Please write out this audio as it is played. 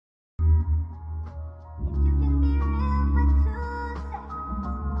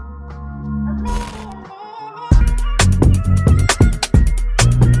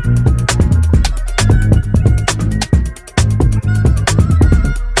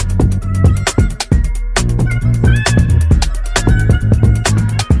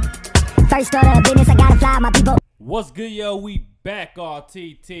order of business, I gotta fly my people. What's good, yo? We back,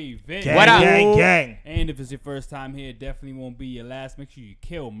 RTTV. Gang, what up? Gang. And if it's your first time here, it definitely won't be your last. Make sure you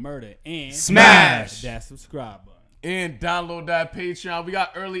kill, murder, and smash that subscribe button. And download that Patreon. We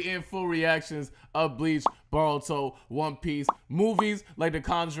got early and full reactions of Bleach, Boruto, One Piece, movies like The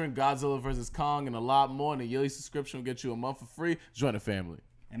Conjuring, Godzilla vs. Kong, and a lot more. And a yearly subscription will get you a month for free. Join the family.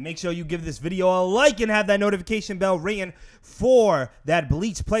 And make sure you give this video a like and have that notification bell ringing for that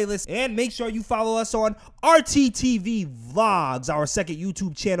Bleach playlist. And make sure you follow us on RTTV Vlogs, our second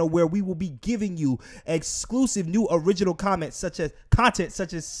YouTube channel, where we will be giving you exclusive new original content such as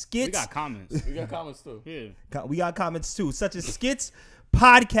skits. We got comments. We got comments too. Yeah. We got comments too, such as skits,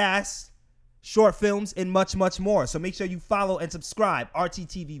 podcasts, short films, and much, much more. So make sure you follow and subscribe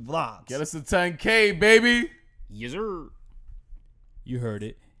RTTV Vlogs. Get us to 10K, baby. Yes, sir. You heard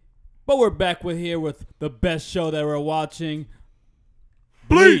it. But we're back with the best show that we're watching.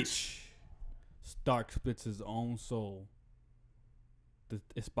 Bleach. Stark splits his own soul. The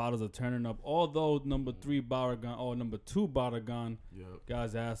Espadas are turning up. Although number 2 Baragon got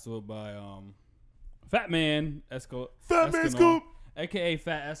his ass whooped by Fat Man Escanor, aka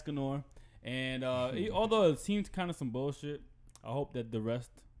Fat Escanor. And although it seems kind of some bullshit, I hope that the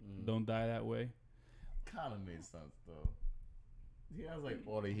rest don't die that way. Kind of made sense though. He has like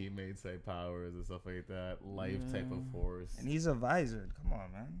all the He-Made type powers and stuff like that, life type of force. And he's a visor. Come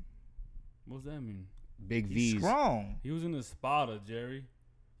on, man. What's that mean? Big He's V's. strong. He was in the Spada, Jerry.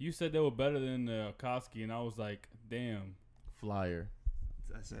 You said they were better than Akatsuki, and I was like, damn. Flyer.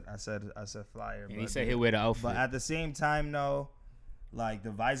 I said flyer. And he said he'll wear the outfit. But at the same time, though, like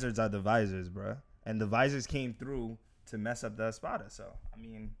the visors are the visors, bro. And the visors came through to mess up the Espada. So I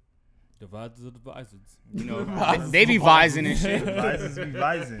mean, The visors are the visors. You know, they be vising and shit. visors be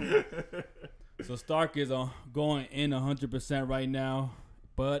vising. So Stark is going in 100% right now,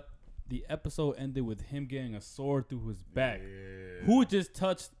 but the episode ended with him getting a sword through his back. Yeah. Who just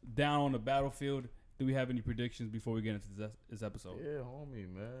touched down on the battlefield? Do we have any predictions before we get into this episode? Yeah, homie,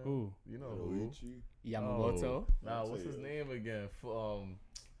 man. Who? You know who? Yamamoto. Oh. Nah, what's his name again?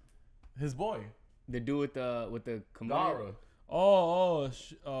 His boy. The dude with the kimono. Gara. I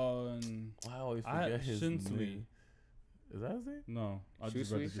always forget his Shunsui. name. Is that his name? No, I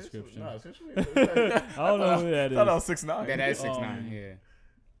just read the description. Nah, Shunsui. I don't know who that is. I thought that was 6'9". That is 6'9", yeah.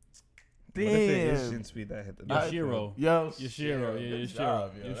 Damn. What if it is Shunsui that hit the Yoshiro. Yoshiro.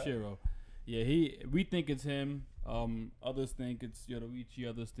 Yoshiro. Yeah, we think it's him. Others think it's Yoruichi.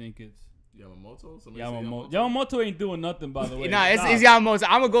 Others think it's Yamamoto. Yamamoto ain't doing nothing, by the way. Nah, it's Yamamoto.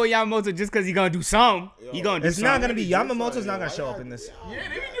 I'm gonna go Yamamoto just because he's gonna do something. He gonna do It's something. not gonna be Yamamoto's not gonna show up in this. Yeah,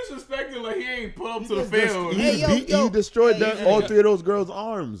 they be disrespecting like he ain't put up to the field. He destroyed all three of those girls'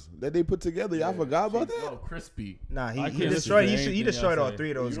 arms that they put together. Y'all forgot about that? Oh, crispy. Nah, he destroyed all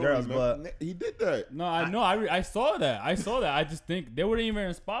three of those girls, but he did that. No, I know. I saw that. I just think they weren't even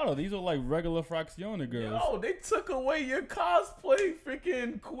in Spada. These are like regular Fraccione girls. Yo, they took away your cosplay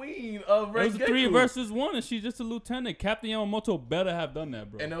freaking queen of Red It was 3 versus 1, and she's just a lieutenant. Captain Yamamoto better have done that,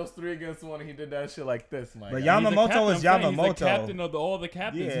 bro. And those 3 against 1, and he did that shit like this, man. But Yamamoto is Yamamoto. He's the captain of all the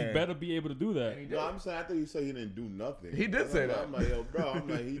captains. Yeah. He better be able to do that. No, I'm saying I thought you said he didn't do nothing. He did say that. I'm like, yo, bro. I'm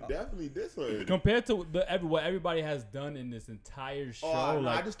like, he definitely did something. Compared to what everybody has done in this entire show,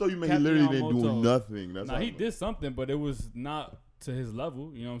 I just thought you meant he Captain literally didn't do Yamamoto, nothing. That's nah, he did something, but it was not to his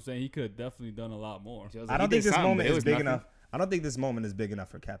level. You know what I'm saying? He could have definitely done a lot more. I don't think this moment is big enough. I don't think this moment is big enough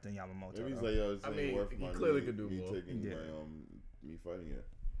for Captain Yamamoto. Maybe he's like, yo, this ain't worth he my clearly me, could do me more. taking me fighting it.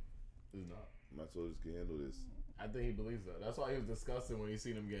 He's not. My soldiers can handle this. I think he believes that. That's why he was disgusting when he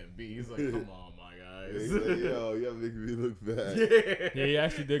seen him getting beat. He's like, come on, my guys. He's like, yo, you're making me look bad. Yeah, he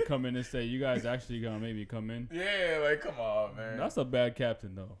actually did come in and say, "You guys actually gonna make me come in." Yeah, like, come on, man. That's a bad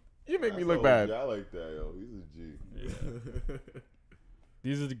captain, though. You make me look bad. I like that, yo. He's a G. Yeah.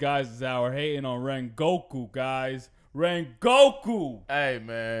 These are the guys that are hating on Rengoku, guys. Rengoku. Hey,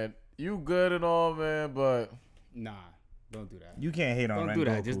 man, you good and all, man, but Nah, don't do that. You can't hate on Don't do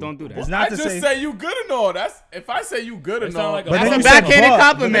that. Just don't do that. It's not I to just say you good and all. That's if I say you good and all. like But That's then a you said backhanded but.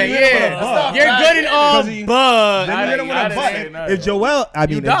 compliment. But then you hit him with a Yeah, but. you're good and all, Because but Then you hit him with a didn't say button. nothing. If Joel,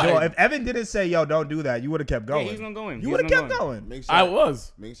 died. if Evan didn't say, yo, don't do that, you would have kept going. yeah, he's gonna go in. You He's would have gonna kept go in. going. Make sure I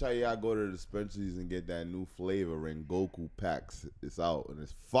was. Make sure y'all go to the dispensaries and get that new flavor. Rengoku packs. It's out and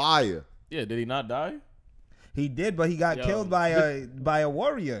it's fire. Yeah, did he not die? He did, but he got killed by a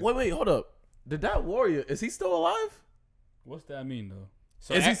warrior. Wait, hold up. Did that warrior, is he still alive? What's that mean, though?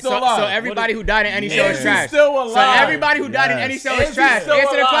 So Is he still alive? So everybody who died in any show is Is trash. he still alive? So everybody who died in any show Is is he trash. still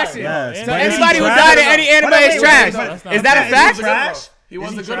Answer the alive? question. Yes. So But is he anybody who trash? died in any anime is trash. That's not Is that a fair. fact? Trash? He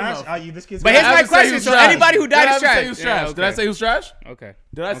wasn't good enough. This kid's But trash. here's my question. So anybody who died is Did I trash. say he was trash? Yeah, Did I say he was trash? Okay.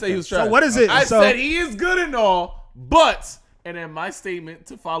 Did I say he was trash? So what is it? I So- said he is good and all, but, and then my statement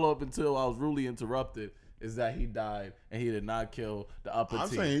to follow up until I was rudely interrupted is that he died and he did not kill the upper I'm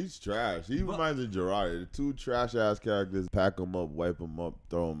team. saying he's trash. He reminds me of Jiraiya. The two trash ass characters, pack him up, wipe him up,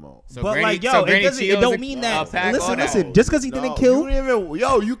 throw him out. So But Granny, like, yo, so it Granny doesn't. It Chio's don't a- mean a that. pack Listen, on that. listen. Just because he didn't kill. You didn't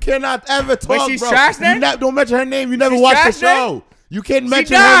even, you cannot ever talk, she's bro. trash then? You don't mention her name. You never She's watched the trash then? show. You can't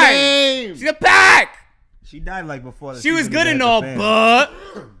mention died. her name. She's a pack. She died like before. The She was season good even and hit the all, fan.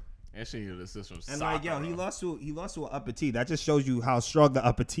 but And she needed assist from And soccer, like, yo, bro. he lost to an upper T. That just shows you how strong the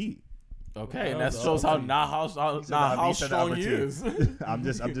upper T. Okay, and that shows how how strong he is. I'm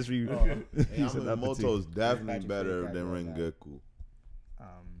just re. He said upper T. Yamamoto is definitely better than Rengoku.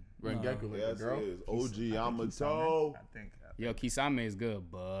 Rengoku, like Yes, a girl. it is. OG Yamato. I think. yo, Kisame is good,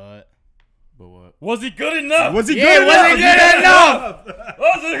 but But what? Was he good enough? Was he yeah, good? was he good enough?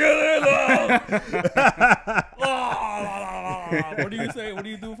 Was he good enough? What do you say? What do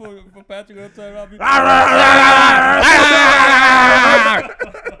you do for Patrick outside, Robbie?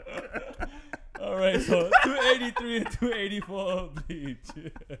 All right, so 283 and 284 of Bleach.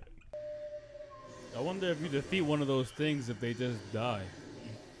 I wonder if you defeat one of those things if they just die.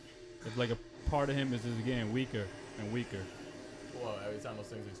 If like a part of him is just getting weaker and weaker. Well, every time those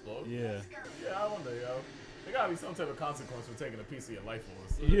things explode? Yeah. Yeah, I wonder, yo. There gotta be some type of consequence for taking a piece of your life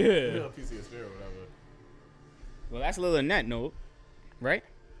force. Yeah. A piece of your spirit or whatever. well, that's Lil Annette, no, right?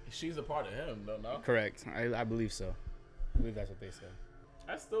 She's a part of him, though, no? Correct. I believe so. I believe that's what they said.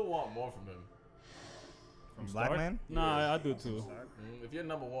 I still want more from him. From Black Stark? Man? Nah, I do too. If you're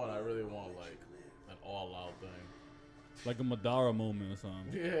number one, I really want, like, an all-out thing. Like a Madara moment or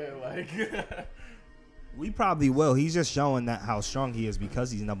something. Yeah, like... We probably will. He's just showing that how strong he is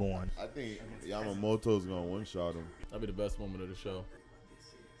because he's number one. I think Yamamoto's gonna one shot him. That'd be the best moment of the show.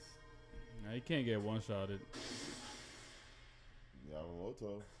 Nah, you can't get one-shotted.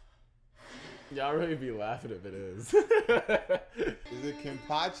 Yamamoto. Y'all really be laughing if it is. Is it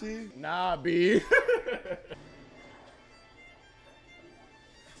Kenpachi? Nah, B.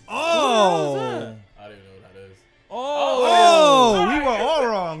 Oh! I don't even know what that is. Oh, we were all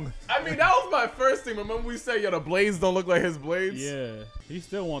wrong. I mean, that was my first thing. Remember we said, yo, the blades don't look like his blades? Yeah, he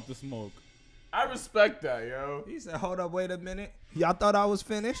still want the smoke. I respect that, yo. He said, hold up, wait a minute. Y'all thought I was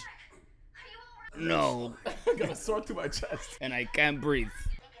finished? No, I got a sword through my chest. and I can't breathe.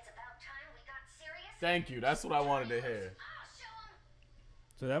 Thank you. That's what I wanted to hear.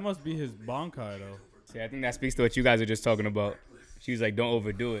 So that must be his Bankai though. See, I think that speaks to what you guys are just talking about. She was like, don't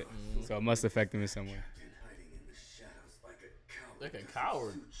overdo it. So it must affect him in some way. Like a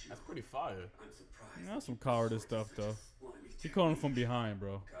coward. That's pretty fire. That's some cowardice stuff though. He calling from behind,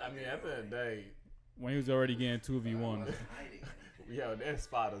 bro. I mean, at the end of the day, When he was already getting 2v1. yo, their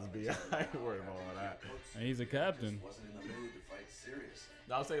spotters be. I ain't worried about all that. And he's a captain.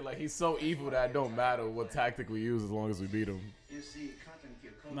 I'm saying, like, he's so evil that it don't matter what tactic we use as long as we beat him.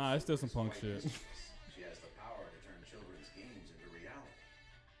 Nah, it's still some punk shit. She has the power to turn children's games into reality.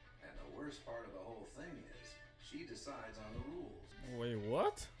 And the worst part of the whole thing is, she decides on the rules. Wait,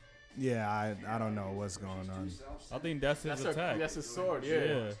 what? Yeah, I don't know what's going on. I think that's his That's, attack. that's his sword, yeah.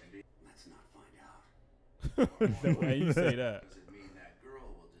 Yeah. Let's not find out. The way you say that. Does it mean that girl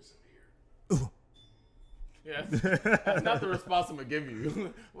will disappear? Yeah, that's not the response I'm gonna give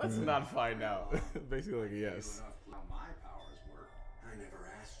you. Let's not find out. Basically, like, yes. How my powers work. I never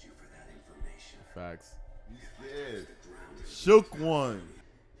asked you for that information. Facts. Yeah. Shook one.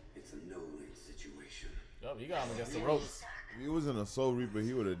 It's a no-win situation. Yup, you got him against the ropes. If he was in a Soul Reaper,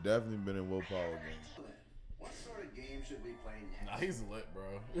 he would have definitely been in Willpower game. What sort of game should we play next? Nah, he's lit,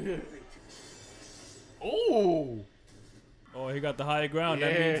 bro. Ooh. Oh, he got the higher ground.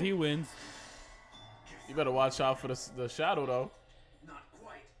 That Yeah. means he wins. You better watch out for the shadow, though. Not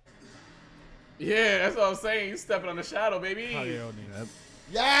quite. Yeah, that's what I'm saying. You stepping on the shadow, baby. Yep.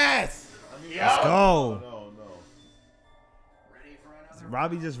 Yes! Let's go. No. Ready for another?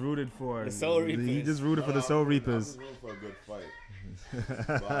 Robbie just rooted for The Soul He Reapers. just rooted for the Soul I was Reapers. rooting for a good fight.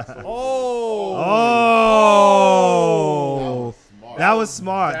 Oh! Oh! Smart. That was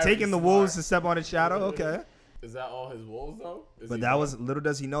smart. Very Taking the smart. wolves to step on his shadow. Okay. Is that all his wolves, though? Is But he that done? was, little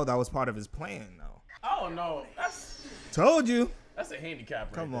does he know, that was part of his plan, though. I don't know. Told you. That's a handicap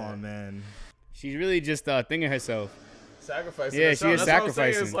right Come there. on, man. She's really just thinking herself. Sacrificing. Yeah, herself. she is That's what I'm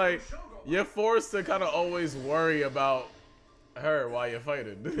saying. sacrificing. It's like you're forced to kind of always worry about her while you're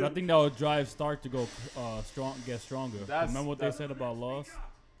fighting. But I think that would drive Stark to go get stronger. That's- Remember what they that's- said about loss?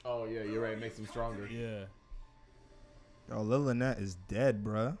 Oh yeah, you're right. It makes him stronger. Yeah. Oh, Lil Annette is dead,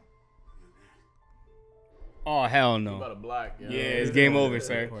 bruh. Oh hell He about no. to black. Yeah, it's game over,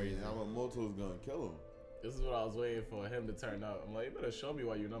 sir. Yamamoto's gonna kill him. This is what I was waiting for him to turn up. I'm like, you better show me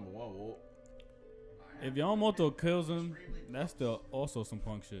why you're number one, Walt. If Yamamoto kills him, that's still also some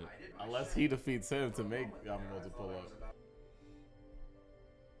punk shit. Unless he defeats him to make Yamamoto pull up.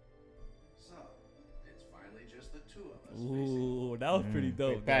 So, it's finally just the two of us. Ooh, that was pretty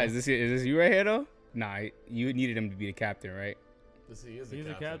dope. Pat, is this you right here though? Nah, you needed him to be the captain, right? He's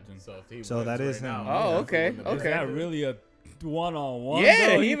a captain. So, if he So wins that is right him. now, Oh, he's okay, definitely Is okay. that really a one-on-one? Yeah,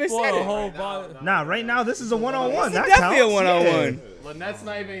 though? he even fought said a it. whole body. Nah, right now this is a one-on-one. That Definitely counts. a one-on-one. Lynette's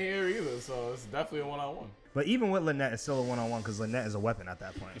not even here either, so it's definitely a one-on-one. But even with Lynette, it's still a one-on-one because Lynette is a weapon at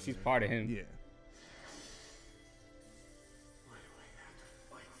that point. She's part of him. Yeah.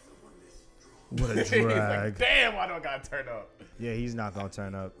 What a He's drag. like, damn, why do I gotta turn up? Yeah, he's not gonna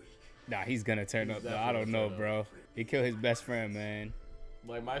turn up. Nah, he's gonna turn up though. I don't definitely know, turn up. bro. He killed his best friend, man.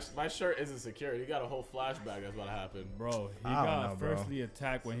 Like, my shirt isn't secured. He got a whole flashback that's about to happen. Bro, he I don't got know, bro. firstly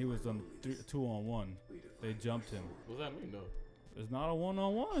attacked when he was on 2-on-1. They jumped him. What does that mean, though? It's not a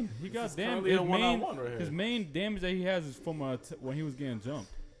one-on-one. He got is damage. currently a one-on-one right here. His main damage that he has is from when he was getting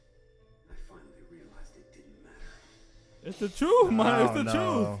jumped. I finally realized it didn't matter. It's the truth, man. I It's the don't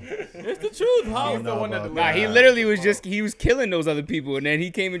know. truth. It's the truth. How? He's the one that about Nah, he that. literally was killing those other people, and then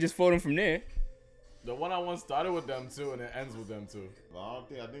he came and just fought him from there. The one-on-one started with them, too, and it ends with them, too. Well,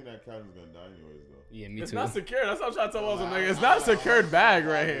 I think that captain's gonna die anyways, though. Yeah, me It's too. not secured. That's what I'm trying to tell us. Nigga. It's not a secured bag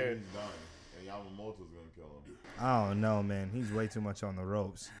right here. He's dying, and Yamamoto's gonna kill him. I don't know, man. He's way too much on the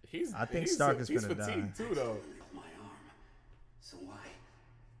ropes. I think he's Stark is he's gonna die. fatigued, too, though. My arm. So why?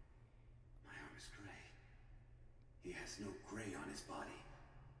 My arm is gray. He has no gray on his body.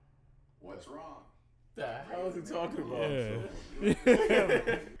 What's wrong? The hell is he talking about?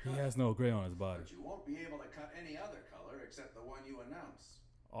 Yeah. He has no gray on his body. But you won't be able to cut any other color except the one you announce.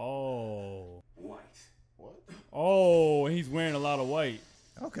 Oh. White. What? Oh, he's wearing a lot of white.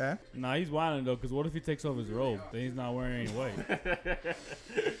 Okay. Nah, he's wilding though, because what if he takes off his robe? Then he's not wearing any white.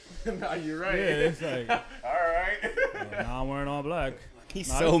 Nah, you're right. Yeah, it's like, All right. nah, I'm wearing all black. He's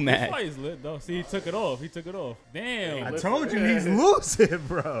Nah, so this mad. fight is lit though. See, he took it off. He took it off. Damn. I told you he's losing,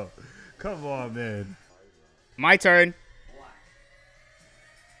 bro. Come on, man. My turn.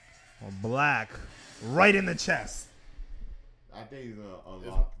 Black. Right in the chest. I think he's gonna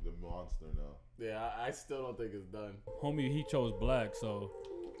unlock the monster now. Yeah, I still don't think it's done. Homie, he chose black, so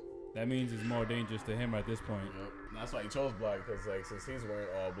that means it's more dangerous to him at this point. Yep. That's why he chose black, because like since he's wearing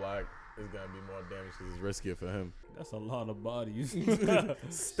all black, it's gonna be more damage because it's riskier for him. That's a lot of bodies.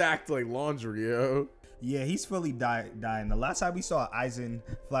 Stacked like laundry, yo. Yeah, he's fully dying. The last time we saw Aizen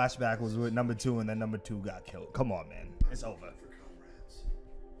flashback was with number 2, and then number 2 got killed. Come on, man. It's over.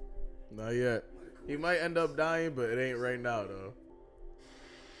 Not yet. He might end up dying, but it ain't right now though.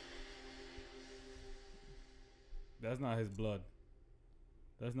 That's not his blood.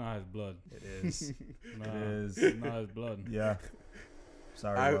 That's not his blood. It is. Nah, It is. it's not his blood. Yeah.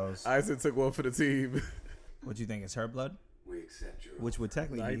 Sorry, Rose. Aizen took one for the team. What you think? It's her blood? We accept your Which would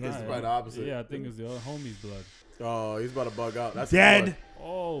technically be It's his. probably the opposite. Yeah, I think it's the other homie's blood. Oh, he's about to bug out. That's Dead. His blood.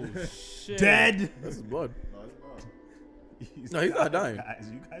 Oh shit. Dead. That's his blood. No, it's not. No, he's not dying. Guys,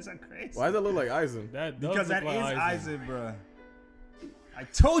 you guys are crazy. Why does that look like Aizen? That does Because look that like is Aizen. Aizen, bruh. I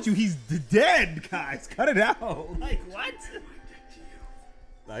told you he's dead, guys. Cut it out. Like, what?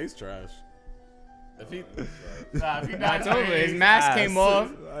 Nah, he's trash. If he I died told you, today, his mask came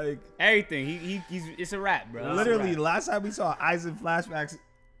off. Like, Everything. He's it's a wrap, bro. literally, last time we saw Aizen flashbacks,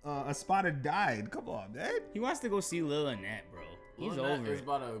 a spotter died. Come on, man. He wants to go see Lil and Nat, bro. He's Lil Nat over is it.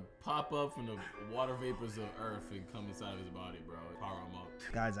 about to pop up from the water vapors of Earth and come inside of his body, bro. Power him up.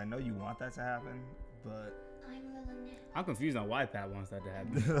 Guys, I know you want that to happen, but I'm confused on why Pat wants that to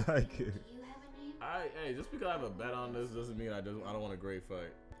happen. like, Hey, just because I have a bet on this doesn't mean I don't want a great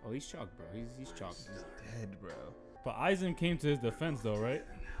fight. Oh, he's chalked, bro. He's chalked. dead, bro. But Aizen came to his defense though, right?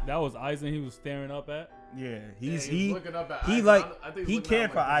 That was Aizen he was staring up at. Yeah, he's he looking up at he Aizen. like I think he's he looking cared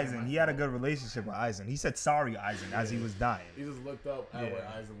at for him like, Aizen. He had a good relationship with Aizen. He said sorry, Aizen, as he was dying. He just looked up at Yeah. where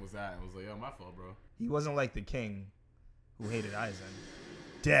Aizen was at and was like, yo, my fault, bro. He wasn't like the king who hated Aizen.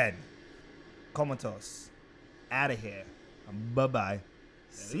 Dead. Comatose. Out of here. Bye bye.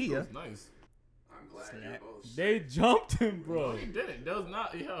 See ya. Nice. I'm glad you're both They jumped him, bro. No, he didn't. That was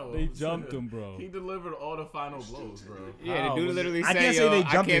not, yo. They jumped him, bro. He delivered all the final blows, bro. Yeah, How? the dude literally I said, can't say yo, they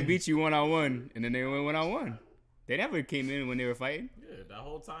I jumped can't in. beat you one-on-one. And then they went one-on-one. They never came in when they were fighting. Yeah, that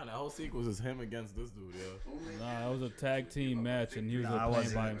whole time, that whole sequence is him against this dude, yo. Nah, it was a tag team match, and he was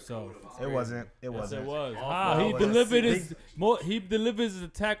playing by himself. It wasn't. It Yes, wasn't. it was. Oh, How no, he it delivered was. he delivered his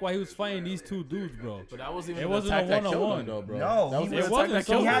attack while he was fighting these two dudes, bro. But that wasn't even It an wasn't attack a that killed one-on-one. him, though, bro. No, that he was was- an attack that wasn't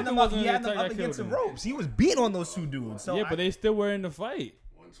killed He him. had them It up. wasn't He an had them attack up that against the killed him. ropes. He was beating on those two dudes. So Yeah, but they still were in the fight.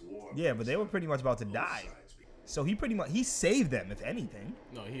 yeah, but they were pretty much about to die. So he saved them, if anything.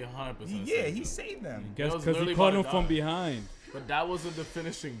 No, he 100%. Yeah, saved he him. saved them. Guess was because he literally caught about him to from die. behind. But that wasn't the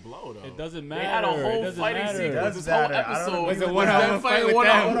finishing blow, though. It doesn't They had a matter. It whole doesn't fighting matter. sequence. Does This whole matter. I don't episode know. was It's a them one-on-one fight with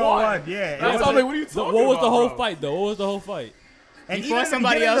fighting them. one-on-one. Yeah. That's it all. was- Like, what are you talking What was about, the whole bro? fight, though? What was the whole fight? And He even fought in the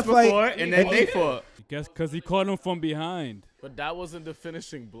somebody beginning else of the fight- before, and then they fought. Guess because he caught him from behind. But that wasn't the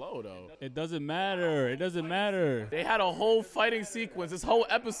finishing blow, though. It doesn't matter. It doesn't matter. They had a whole fighting sequence. This whole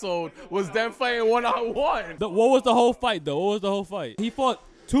episode was them fighting one-on-one. What was the whole fight, though? What was the whole fight? He fought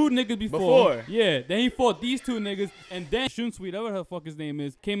two niggas before. Yeah, then he fought these two niggas, and then Shunsui, whatever the fuck his name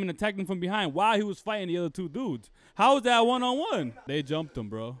is, came and attacked him from behind while he was fighting the other two dudes. How was that one-on-one? They jumped him,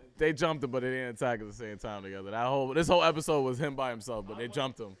 bro. They jumped him, but they didn't attack at the same time together. This whole episode was him by himself, but they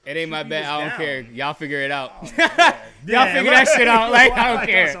jumped him. It ain't my bet. I don't down. care. Y'all figure it out. Yeah, Y'all figure that shit out. Like, I don't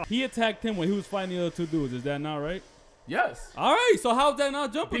care. He attacked him when he was fighting the other two dudes. Is that not right? Yes. All right, so how's that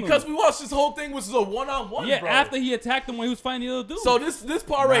not jumping Because him? we watched this whole thing, which is a one-on-one, Yeah, bro. after he attacked him when he was fighting the other dude. So this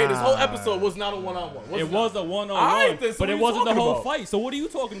part right here, this whole episode was not a one-on-one. it was a one-on-one, Alright, then, so but what it are you wasn't the talking whole about? fight. So what are you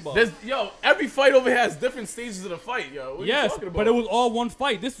talking about? Every fight over here has different stages of the fight, yo. What are you Yes, talking about? but it was all one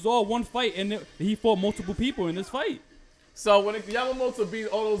fight. This was all one fight, and he fought multiple people in this fight. So when Yamamoto beat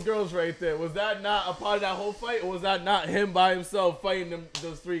all those girls right there, was that not a part of that whole fight, or was that not him by himself fighting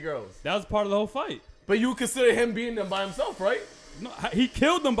those three girls? That was part of the whole fight. But you consider him beating them by himself, right? No, he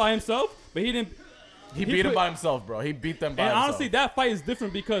killed them by himself, but he didn't. He beat them by himself, bro. He beat them by And himself. honestly, that fight is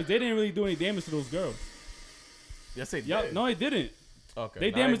different because they didn't really do any damage to those girls. yes, they did. Yeah, no, they didn't. Okay.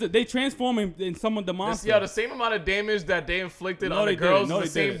 They now damaged it. They transformed him in someone the monster. the same amount of damage that they inflicted No, on the they girls didn't. No,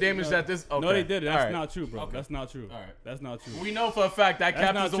 is the they same didn't. damage that this. Okay. No, they did. That's Alright. not true, bro. Okay. That's not true. Alright. That's not true. We know for a fact that That's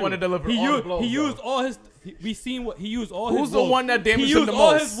Captain's not the true. one that delivered He all used, the blows. he used bro. all his. We seen what he used all his. Who's the wolves. one that damaged He him used the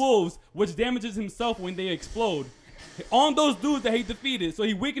all most? his wolves, which damages himself when they explode. On those dudes that he defeated, so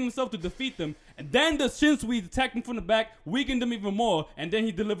he weakened himself to defeat them, and then the Shunsui attacked him from the back, weakened them even more, and then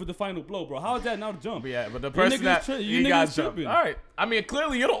he delivered the final blow, bro. How is that not a jump? Yeah, but the You person niggas that tri- you you got niggas jumped. tripping. All right. I mean,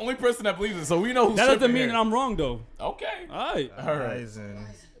 clearly you're the only person that believes it, so we know who's That doesn't tripping mean here. that I'm wrong though. Okay. All right, All right. Rising.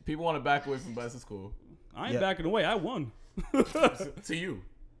 People want to back away from Best. It's cool. I ain't Yeah. backing away. I won, To you.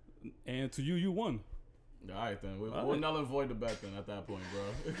 and to you, you won. All right then. We'll right. null and void the bet then at that point,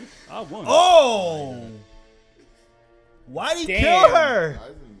 bro. I won. Oh! Why'd he Damn. kill her?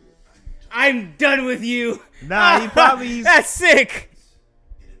 I'm done with you. Nah, he probably. That's sick.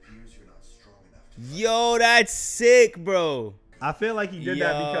 It appears you're not strong enough to Yo, that's sick, bro. I feel like he did Yo,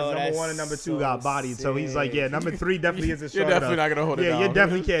 that because number that's one and number two so got bodied. So he's like, yeah, number three definitely isn't strong You're definitely enough. not gonna hold it Yeah, down. you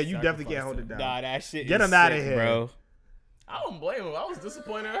definitely can't. You definitely can't hold it down. Nah, that shit Get is him outta sick, here. bro. I don't blame him. I was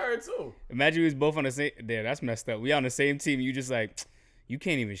disappointed in her too. Imagine we was both on the same. Damn, that's messed up. We on the same team. You just like, you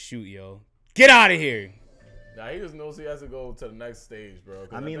can't even shoot, yo. Get out of here. Nah, he just knows he has to go to the next stage, bro. 'Cause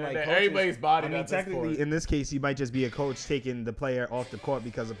I at mean, the end like of the day, everybody's body. I mean, technically, in this case, he might just be a coach taking the player off the court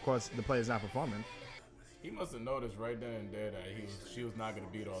because, of course, the player's not performing. he must have noticed right then and there that she was not gonna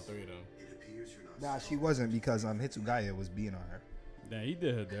beat all three of them. It appears you're not Nah, she wasn't because Hitsugaya was beating on her. Damn, he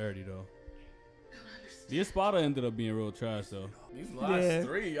did her dirty though. The Espada ended up being real trash though. These last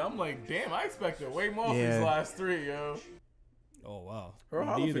three, I'm like, damn, I expected way more from Yeah. these last three, yo. Oh wow. Her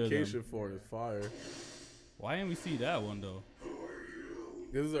Neither of them. holification for it is fire. Why didn't we see that one though?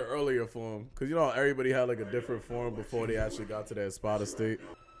 This is an earlier form, cause you know how everybody had like a different form before they actually got to that Espada state.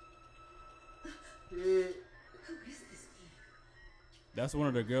 That's one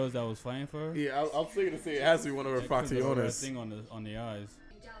of the girls that was fighting for her. Yeah, I was thinking to say it has to be one of her Because of that fracciones. thing on the eyes. Down on us,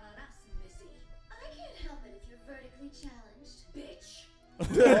 Missy. I can't help it if you're vertically challenged, bitch.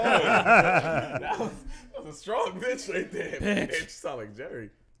 That was a strong bitch right there. Bitch, sound like Jerry.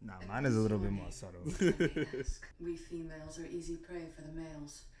 Nah, mine is a little bit more subtle. We females are easy prey for the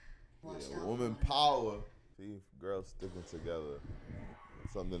males. Watch Yeah, out. woman power. See, girls sticking together.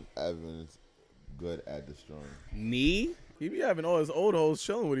 Something Evan's good at destroying. Me? He be having all his old hoes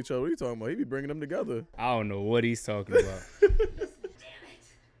chilling with each other. What are you talking about? He be bringing them together. I don't know what he's talking about. How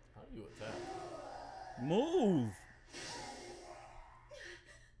do you attack? Move.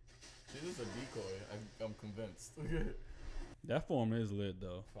 She's just a decoy. I'm convinced. That form is lit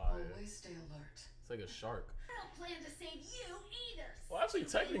though. Fire. Always stay alert. It's like a shark. I don't plan to save you either. Well, actually,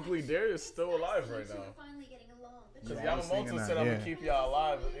 technically, Darius is still alive right now. We're finally getting along. But Because Yeah, I was thinking Yamamoto that, said, I'm yeah. going to keep y'all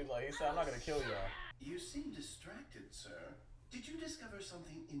alive. He said, I'm not going to kill y'all. You seem distracted, sir. Did you discover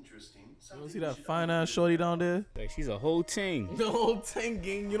something interesting? You don't see that fine ass shorty down there? Like she's a whole ting. The whole ting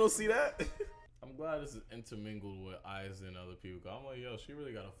gang. You don't see that? I'm glad this is intermingled with Aizen and other people. I'm like, yo, she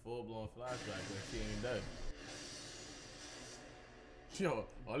really got a full blown flashback when she ain't dead. Yo,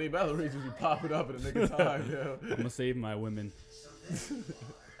 all these battle rages be popping up in the nick of time, yo. I'm gonna save my women.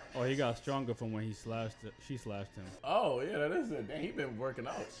 Oh, he got stronger from when she slashed him. Oh yeah, that is it. Dang, he been working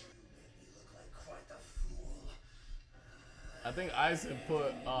out. I think Aizen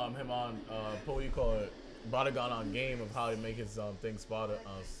put him on what you call it, Bodyguard on game of how to make his thing stronger.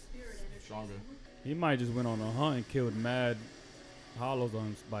 He might just went on a hunt and killed mad hollows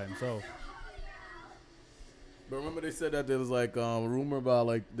on by himself. But remember they said that there was like rumor about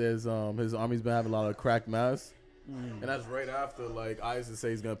like there's his army's been having a lot of cracked masks, and that's right after like Aizen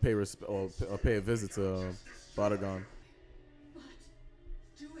say he's gonna pay or pay a visit to Bodyguard.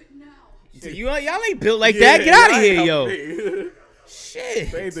 Dude, y'all ain't built like that. Get out of here, yo. Shit.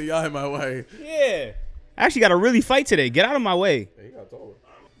 Fade the y'all in my way. Yeah. I actually got to really fight today. Get out of my way. Yeah, he got taller.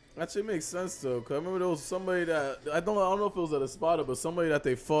 That shit makes sense though. Cause I remember there was somebody that I don't know if it was at a spotter, but somebody that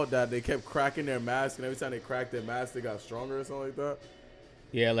they fought that they kept cracking their mask, and every time they cracked their mask, they got stronger or something like that.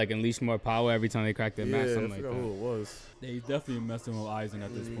 Yeah, like unleash more power every time they crack their mask. Something I like forgot that. who it was. Yeah, he's definitely messing with Aizen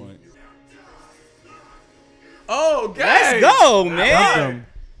at this point. Oh, okay. Let's go, man.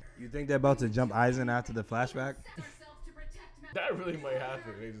 You think they're about to jump Aizen after the flashback? That really might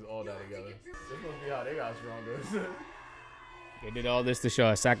happen. They just all die together. This must be how they got stronger. They did all this to show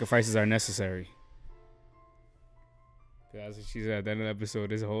us sacrifices are necessary. That's what she said at the end of the episode.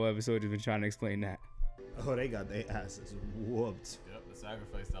 This whole episode has been trying to explain that. Oh, they got their asses whooped. Yep, the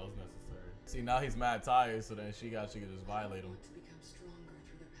sacrifice that was necessary. See, now he's mad tired, so then she could just violate him. To become stronger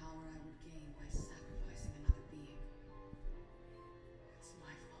through the power I would gain by sacrificing another being. It's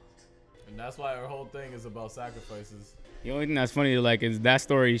my fault. And that's why her whole thing is about sacrifices. The only thing that's funny, like, is that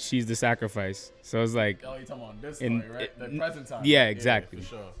story, she's the sacrifice. So it's like... Oh, you talking about this story, right? The present time. Yeah, exactly. Yeah, for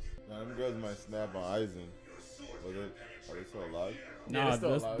sure. Now, them girls might snap on Aizen. Are they still alive? Nah,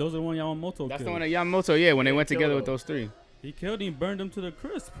 those are the one Yamamoto killed. That's the one that Yamamoto, yeah, when they went together with those three. He killed him, burned him to the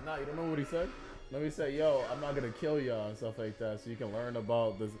crisp. Nah, you don't know what he said? Let me say, yo, I'm not gonna kill y'all and stuff like that, so you can learn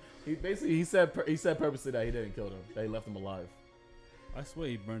about this. He said purposely that he didn't kill them, that he left them alive. I swear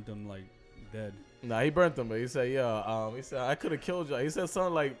he burnt them like dead. Nah, he burnt them, but he said, yeah, he said I could have killed y'all. He said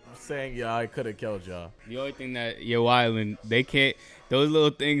something like saying, yeah, I could have killed y'all. The only thing that Yo Island, they can't, those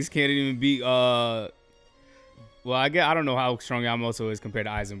little things can't even be, well, I don't know how strong Yamamoto is compared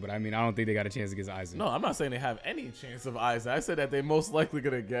to Aizen, but I mean, I don't think they got a chance against Aizen. No, I'm not saying they have any chance of Aizen. I said that they most likely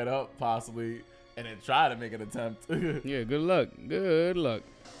gonna get up, possibly, and then try to make an attempt. Yeah, good luck. Good luck.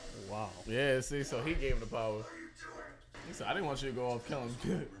 Wow. Yeah, see, so he gave him the power. He said, I didn't want you to go off killing.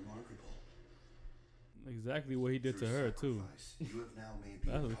 Exactly what he did to her, too. You have now made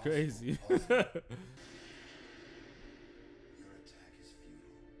the That was crazy. impossible possible. Your attack is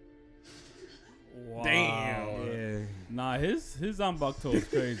futile. Wow. Damn. Yeah. Nah, his Zanbakuto is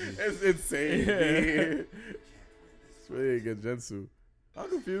crazy. It's insane. Yeah. It's really a good Gensu. I'm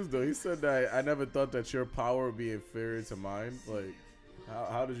confused though. He said that I never thought that your power would be inferior to mine. Like,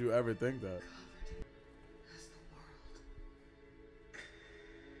 how did you ever think that?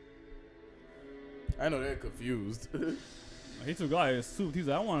 I know they're confused. He took out his suit. He's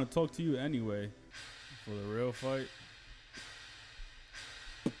like, I want to talk to you anyway. For the real fight.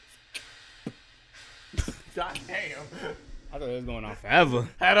 God damn. I thought it was going on forever.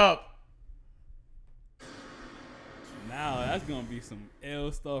 Head up. Now, that's going to be some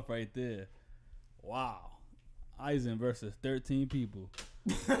ill stuff right there. Wow. Aizen versus 13 people.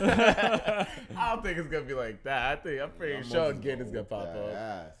 I don't think it's going to be like that. I'm pretty sure again it's going to pop up.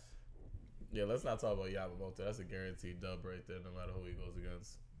 Ass. Yeah, let's not talk about Yamamoto. That's a guaranteed dub right there, no matter who he goes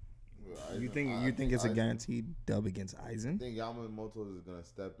against. You think it's a guaranteed dub against Aizen? I think Yamamoto is gonna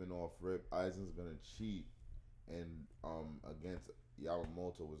step in off rip. Aizen's gonna cheat, and against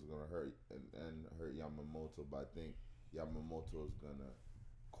Yamamoto was gonna hurt and hurt Yamamoto. But I think Yamamoto is gonna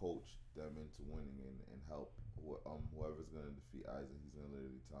coach them into winning and help whoever's gonna defeat Aizen. He's gonna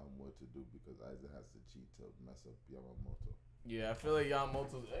literally tell him what to do because Aizen has to cheat to mess up Yamamoto. Yeah, I feel like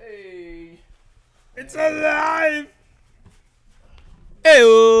Yamamoto's. Hey, It's alive!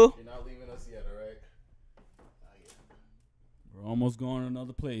 Ew. you're not leaving us yet, all right? We're almost going to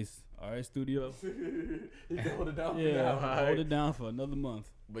another place. All right, studio? You can hold it down for Yeah, now, all right? hold it down for another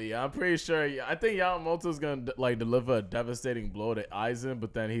month. But yeah, I'm pretty sure. I think Yamamoto's gonna like deliver a devastating blow to Aizen,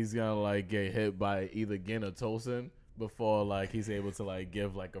 but then he's gonna like get hit by either Gin or Tosin before like he's able to like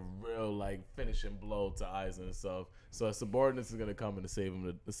give like a real like finishing blow to Aizen and stuff. So a subordinate is gonna come in to save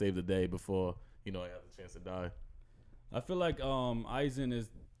him to save the day before he has a chance to die. I feel like Aizen is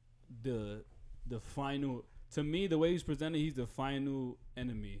the final. To me, the way he's presented, he's the final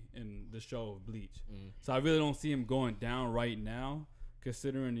enemy in the show of Bleach. So I really don't see him going down right now,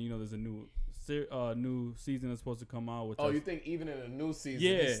 considering there's a new season that's supposed to come out. Which you think even in a new season,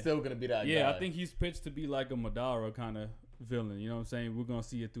 he's still gonna be that guy? Yeah, I think he's pitched to be like a Madara kind of villain. You know what I'm saying? We're gonna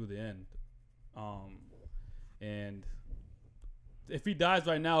see it through the end. And if he dies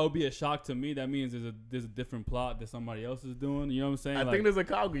right now, it'll be a shock to me. That means there's a different plot that somebody else is doing. You know what I'm saying? I think there's a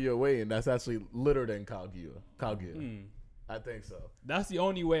Kaguya way, and that's actually litter than Kaguya. I think so. That's the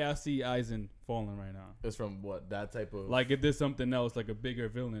only way I see Aizen falling right now. It's from what, that type of, like, if there's something else, like a bigger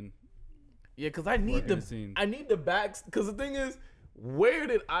villain. Yeah, because I need the backs. Because the thing is, where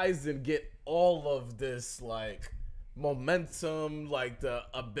did Aizen get all of this like momentum, like the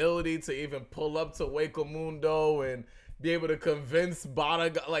ability to even pull up to Hueco Mundo and be able to convince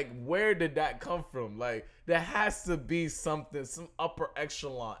Bada? Like, where did that come from? Like, there has to be something, some upper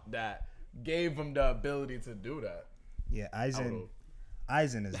echelon that gave him the ability to do that. Yeah,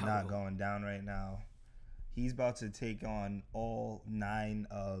 Aizen is not going down right now. He's about to take on all 9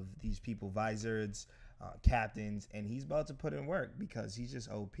 of these people, Vizards, captains, and he's about to put in work because he's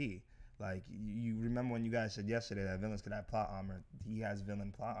just OP. Like, you remember when you guys said yesterday that villains could have plot armor? He has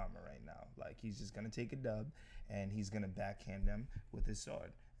villain plot armor right now. Like, he's just going to take a dub, and he's going to backhand them with his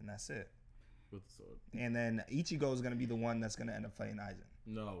sword, and that's it. With the sword. And then Ichigo is going to be the one that's going to end up fighting Aizen.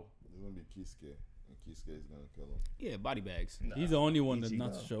 No. It's going to be Kisuke. And Kisuke is going to kill him. Yeah, body bags. Nah, he's the only one that's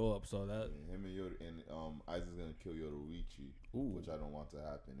not to show up, so that... Him and Yoda, and Aizen's going to kill Yoruichi, which I don't want to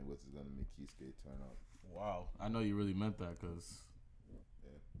happen, and which is going to make Kisuke turn up. Wow. I know you really meant that, because...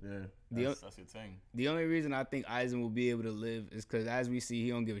 Yeah, that's your thing. The only reason I think Aizen will be able to live is because, as we see,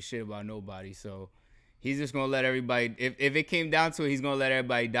 he don't give a shit about nobody, so he's just going to let everybody... If it came down to it, he's going to let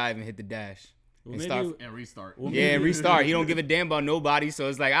everybody dive and hit the dash. And restart. And restart. He don't give a damn about nobody. So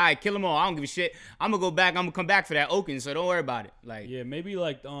it's like, all right, kill them all. I don't give a shit. I'm gonna go back. I'm gonna come back for that Oaken. So don't worry about it. Like, yeah, maybe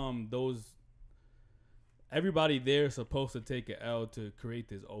like those. Everybody there is supposed to take an L to create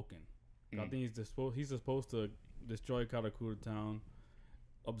this Oaken. I think he's supposed to destroy Karakura Town,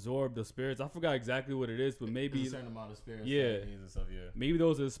 absorb the spirits. I forgot exactly what it is, but maybe a certain amount of spirits. Yeah, maybe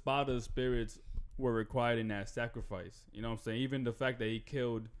those Espada spirits were required in that sacrifice. You know what I'm saying? Even the fact that he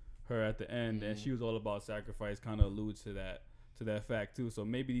killed her at the end and she was all about sacrifice kind of alludes to that fact too. So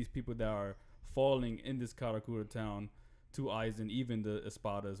maybe these people that are falling in this Karakura Town to Aizen, even the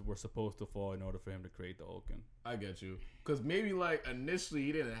Espadas, were supposed to fall in order for him to create the Oaken. I get you, because maybe like initially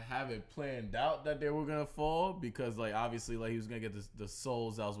he didn't have it planned out that they were gonna fall, because like obviously like he was gonna get the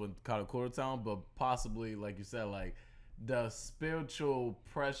souls that was with Karakura Town, but possibly like you said, like the spiritual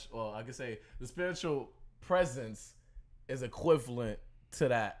the spiritual presence is equivalent to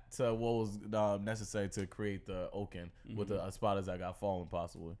what was necessary to create the Oaken with the Espadas that got fallen,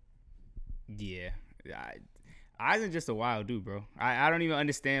 possibly. Yeah. Aizen's just a wild dude, bro. I don't even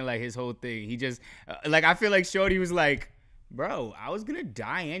understand, like, his whole thing. He just, like, I feel like Shorty was like, bro, I was gonna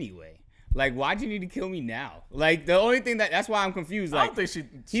die anyway. Like, why'd you need to kill me now? Like, the only thing that's why I'm confused. Like, I don't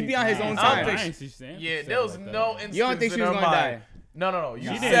think he'd be on his own time. There was no instance. You don't think she was gonna die? No.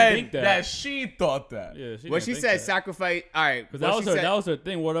 You said that she thought that. Yeah, she said sacrifice. All right, because that was her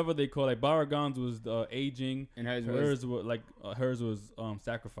thing. Whatever they call it, Baragon's was aging, and hers was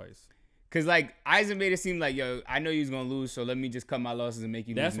sacrifice. Cause like Aizen made it seem like, yo, I know you was gonna lose, so let me just cut my losses and make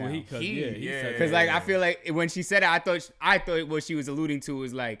you lose. That's what he said. Cause like I feel like when she said it, I thought what she was alluding to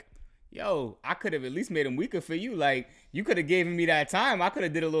was like, yo, I could have at least made him weaker for you. Like, you could have given me that time. I could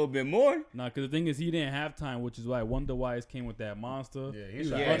have did a little bit more. Nah, because the thing is, he didn't have time, which is why Wonder Wise came with that monster. Yeah, he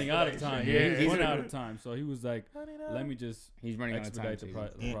was running out of time. Yeah, he was running out of time. So he was like, let me just he's running expedite out of time,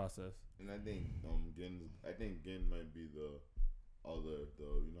 the process. And I think Gin might be the other,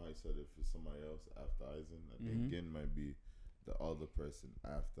 you know how I said it for somebody else after Aizen? I think Gin might be the other person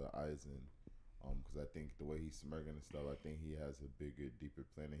after Aizen. Because I think the way he's smirking and stuff, I think he has a bigger, deeper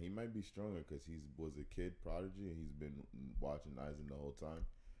plan. And he might be stronger because he was a kid prodigy and he's been watching Aizen the whole time.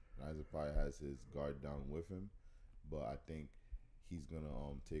 And Aizen probably has his guard down with him. But I think he's going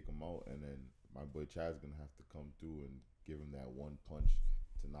to take him out. And then my boy Chad's going to have to come through and give him that one punch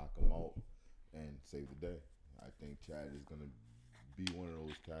to knock him out and save the day. I think Chad is going to be one of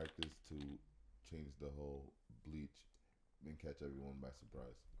those characters to change the whole Bleach and catch everyone by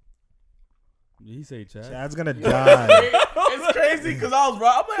surprise. Did he say Chad? Chad's gonna die. It's crazy because I was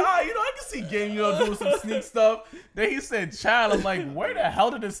right. I'm like, I can see Game doing some sneak stuff. Then he said Chad. I'm like, where the hell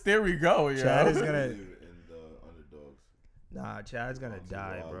did this theory go? Yo? Chad is gonna. In the underdogs. Nah, Chad's gonna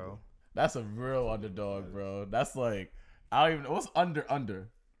die, bro. That's a real underdog, bro. That's like, I don't even know. What's under?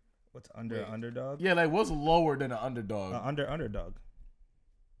 What's underdog? Yeah, like what's lower than an underdog? Underdog.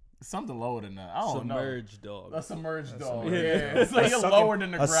 Something lower than that. I don't know. Submerged dog. A submerged dog. Yeah. Yeah. It's like you're lower than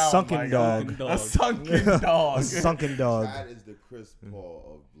the ground. A sunken dog. A sunken dog. A sunken dog. Chad is the Chris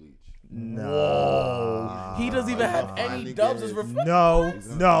Paul of Bleach. No. Whoa. He doesn't even have any dubs as reflections.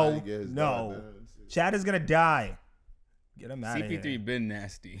 No. Chad is gonna die. Get him out of here. CP3 been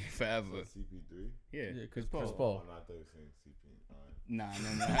nasty forever. CP3? Yeah. Chris Paul. Oh, no, I thought you were saying CP9.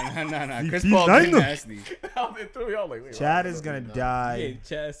 Nah. Chris Paul been nasty. Chad is gonna die. Yeah,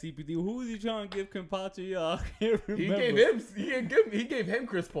 Chad CPD. Who was he trying to give Kenpachi? I can't He remember. gave him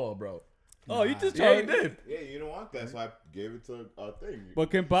Chris Paul, bro. Oh, you just Yeah, trying he to did. Yeah, you don't want that, so I gave it to a thing. But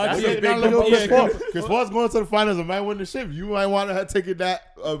That's Kenpachi. a big Chris Paul. yeah, Chris Paul's going to the finals and might win the ship. You might want to take it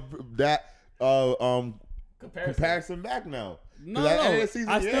comparison back now. No, At the end of no. the season,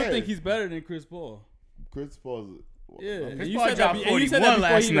 I still yeah. think he's better than Chris Paul. Chris Paul's. Yeah, Chris you Paul said dropped that, and you said that 41 before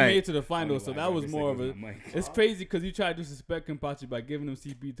last he even night. made it to the finals, so Oh, that was this more nigga of a. was on mic. It's crazy because you tried to disrespect Kenpachi by giving him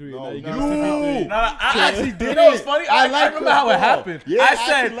CP3. and now you give him No. CP3. I actually did. You know what's funny? I like remember Chris how it Paul. happened. Yeah,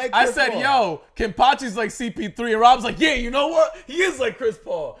 I said, yo, Kenpachi's like CP3, and Rob's like, yeah, you know what? He is like Chris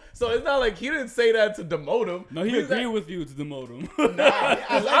Paul. So it's not like he didn't say that to demote him. No, he agreed with you to demote him.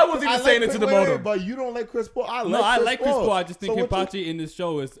 I wasn't even saying it to demote him. But you don't like Chris Paul. I like Chris Paul. I just think So what Kenpachi in this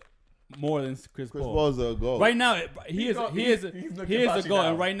show is more than Chris Chris Paul. Paul's a goal. Right now, he is the a Kenpachi goal, now.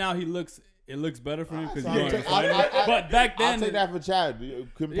 and right now it looks better for him because So he's going to I'll the finals. But back I'll then, take that for Chad.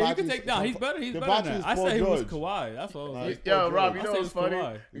 yeah, you can take down. He's better. He's better Kenpachi than is that. I Paul said he was George. Kawhi. That's all. I was like. Yo, Rob, you I know said what's it's funny?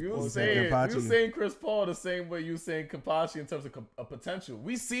 Kawhi. You Paul was George. saying Chris Paul the same way you saying Kenpachi in terms of a potential.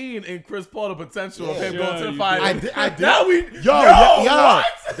 We seen in Chris Paul the potential of him Sure, going to the you finals. I did. Now we Yo, what?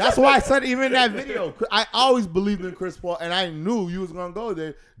 that's why I said even in that video, I always believed in Chris Paul, and I knew you was gonna go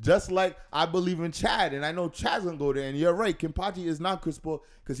there, just like I believe in Chad, and I know Chad's gonna go there. And you're right, Kenpachi is not Chris Paul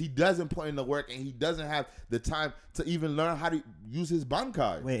because he doesn't put in the work and he doesn't have the time to even learn how to use his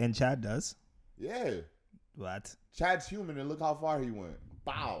bankai. Wait, and Chad does? Yeah, What? Chad's human, and look how far he went.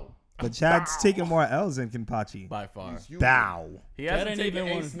 Bow. But Chad's taking more L's than Kenpachi. By far. He's human. Bow. He Chad hasn't ain't taken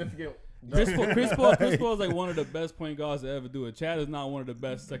even a one- significant. Chris Paul is like one of the best point guards to ever do it. Chad is not one of the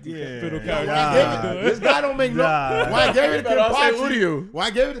best second fiddle Yeah. characters Nah. to ever do This it. guy don't make no. Nah. When I gave it to But I'll say, Kenpachi, who do you? when I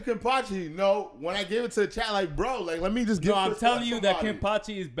gave it to Kenpachi, no. When I gave it to Chad, like bro, like let me just give. No, I'm Chris telling to you that somebody.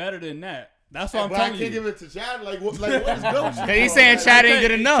 Kenpachi is better than that. That's what I'm But I telling can't you. give it to Chad. Like what? Like what is good? Cause he's saying Chad ain't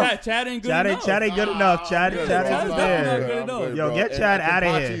good enough. Chad ain't good Chad enough. ain't good enough. Chad good, ain't bro. just not there. good enough. Yo, bro. get And Chad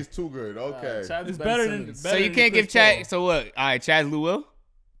outta here. Kenpachi's too good. Okay. Chad It's Ben better than. Simmons. So you can't give Chad. So what? All right, Chad's Lou Will.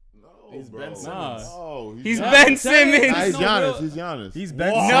 He's Ben Simmons. No, He's not. Ben Nah, Simmons. he's No, Giannis. real- He's Giannis. He's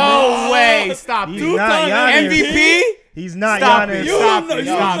Ben No way. Stop He's it. not Giannis. MVP. He's not Stop Giannis. it. Stop it. You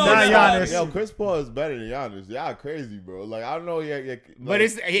Stop know it. not Stop Giannis. it. Yo, Chris Paul is better than Giannis. Y'all crazy, bro. Like I don't know. Yeah, But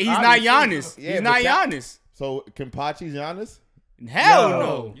he's not Giannis. Yeah, He's but not that- Giannis. So Kenpachi's Giannis. Hell Yo.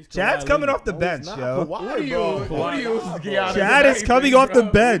 no. Chad's coming off the No, bench, it's not. yo. Kawhi, Who do you? bro. Who do you? Nah, bro. Giannis Chad is coming off the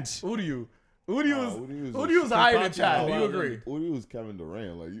bench. Who do you? Who do you? Nah, Who do you is higher than Kenpachi Chad? Do is you wild. agree? Who was Kevin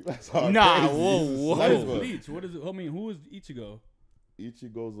Durant? Like you, that's all Nah, crazy. whoa, He's a whoa. sniper. Who is Bleach? What is it? I mean, who is Ichigo?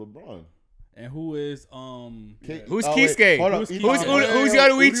 Ichigo's LeBron. And who is Who's wait, Kisuke? hold on. Who's Who's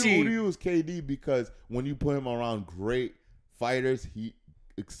Yoruichi? Who do you use KD because when you put him around great fighters, he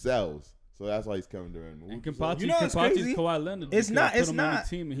excels. So that's why he's Kevin Durant. and Kenpachi? You know what's Kenpachi's crazy? Kawhi Leonard. It's because not- put it's him on not- the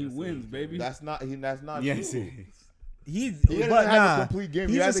team and he wins, baby. That's not. That's not. Yes. true. He's He doesn't but have a nah. complete game.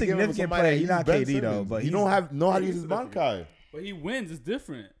 He's You a have to give him significant somebody player. that He's not Ben KD though, Simmons. but he he's don't have know how to use his bankai. But he wins. It's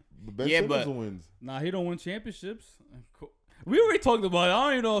different. But Ben Yeah, Simmons but- wins. Nah, he don't win championships. We already talked about it. I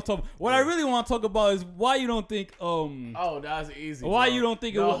don't even know what to talk. What I really want to talk about is why you don't think Oh, that's easy. Why bro. you don't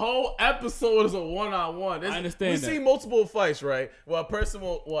think it the was- whole episode is a one-on-one? I understand We that. see multiple fights, right? Well, a person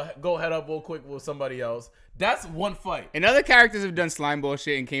will go head up real quick with somebody else. That's one fight. And other characters have done slime ball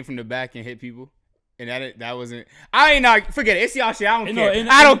shit and came from the back and hit people. And that wasn't. I ain't not. Forget it. It's y'all shit. I don't care.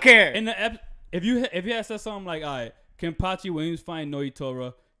 I don't care. In the if you had said something like, all right, Kenpachi when he was fighting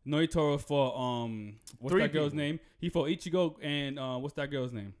Noitora for what's Three that girl's people. name? He fought Ichigo and what's that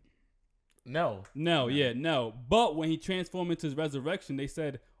girl's name? No. No. But when he transformed into his resurrection, they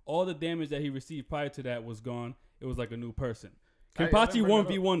said all the damage that he received prior to that was gone. It was like a new person. I Kenpachi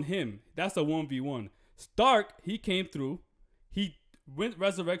remember 1v1 him. That's a 1v1. Stark, he came through. He went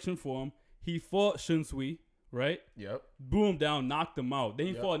resurrection for him. He fought Shunsui, right? Yep. Blew him down, knocked him out. Then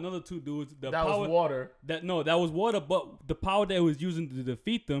he Yep. fought another two dudes. That was water. That was water, but the power that he was using to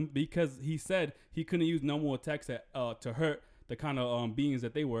defeat them, because he said he couldn't use no more attacks to hurt the kind of beings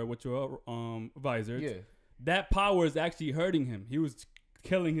that they were, which were visors. Yeah. That power is actually hurting him. He was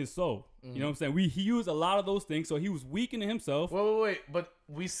killing his soul. You know what I'm saying? He used a lot of those things, so he was weakening himself. Wait. But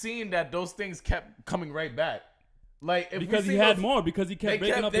we seen that those things kept coming right back. Like if because he had more, because he kept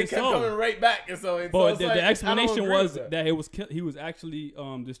breaking up his soul. They kept coming right back, and so. But the explanation was that he was actually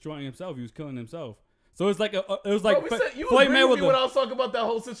destroying himself. He was killing himself. So it's like it was like you agreed with me when I was talking about that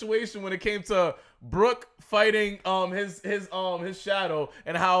whole situation when it came to Brook fighting his shadow,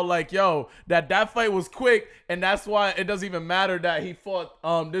 and how like that fight was quick, and that's why it doesn't even matter that he fought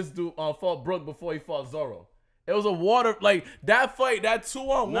this dude fought Brook before he fought Zoro. It was a water, like that fight, that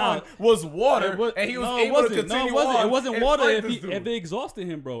 2-on-1 was water, and he was able to continue on. It wasn't water if they exhausted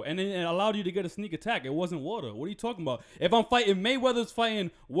him, bro, and it allowed you to get a sneak attack. It wasn't water. What are you talking about? If Mayweather's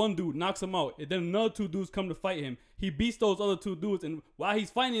fighting one dude, knocks him out, and then another 2 dudes come to fight him, he beats those other 2 dudes, and while he's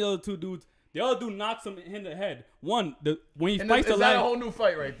fighting the other 2 dudes, the other dude knocks him in the head. When he fights the that a whole new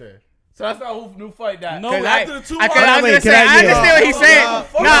fight right there? So that's not a new fight that. No, after the 2 I understand what he's saying.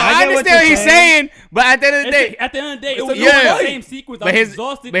 I understand what he's saying, but at the end of the day, it was the same sequence. But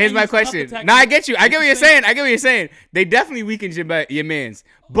here's my question. No, I get you. I get what you're saying. They definitely weakened your mans.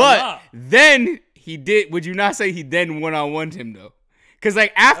 But then he did. Would you not say he then 1-on-1'd him though? Because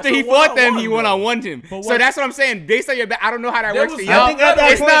like after he fought them, he 1-on-1'd him. So that's what I'm saying. Based on your back, I don't know how that works for y'all.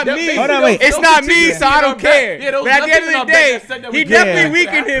 It's not me. Hold on, wait. It's not me, so I don't care. But at the end of the day, he definitely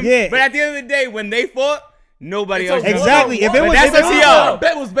weakened him. But at the end of the day, when they fought, nobody else. Exactly. If it was, that's up to y'all.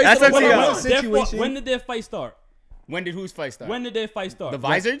 Bet was based on y'all. Situation. When did their fight start? When did whose fight start? When did their fight start? The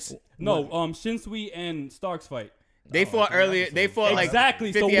Visors? No, Shunsui and Stark's fight. They fought earlier. They fought like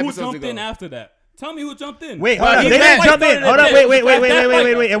exactly. 50 So who episodes jumped ago. in after that? Tell me who jumped in. Wait, hold on. They didn't jump in. Hold on.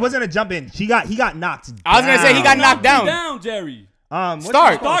 Wait. It wasn't a jump in. He got knocked down. I was gonna say he got knocked down. Jerry.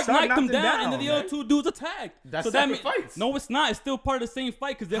 Stark knocked him down, and then the other 2 dudes attacked. That's separate fights. No, it's not. It's still part of the same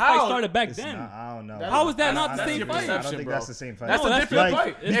fight because their fight started back then. I don't know. How is that not the same fight? I don't think that's the same fight. That's a different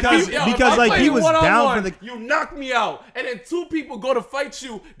fight. Because like he was down for the. You knock me out, and then 2 people go to fight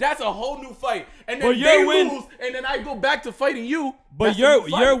you. That's a whole new fight. And then they lose, and then I go back to fighting you. But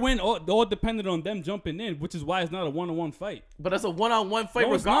your win all depended on them jumping in, which is why it's not a 1-on-1 fight. But that's a 1-on-1 fight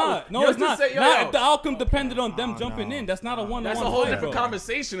regardless. No, it's not. If the outcome depended on them jumping in, that's not a 1-on-1 fight. That's a whole different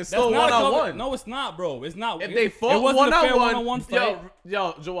conversation. It's still 1-on-1. No, it's not, bro. It's not. If they fought 1-on-1 fight.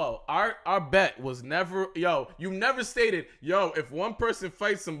 Yo, Joel, our bet was never. You never stated. If one person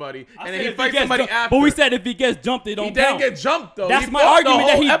fights somebody and then he fights somebody after. But we said if he gets jumped, they don't count. He didn't get jumped though. That's my argument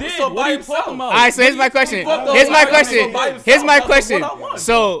that he did. What are you talking about? All right, so here's my question. Here's my question.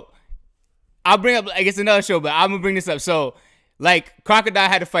 So I'll bring up, I guess, another show, but I'm gonna bring this up. So, like, Crocodile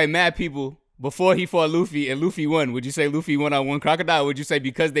had to fight mad people before he fought Luffy, and Luffy won. Would you say Luffy 1-on-1 Crocodile? Or would you say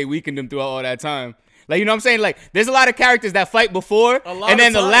because they weakened him throughout all that time? Like, you know what I'm saying? Like, there's a lot of characters that fight before, and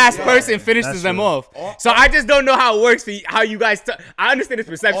then the last person finishes them off. So I just don't know how it works for you, how you guys. I understand it's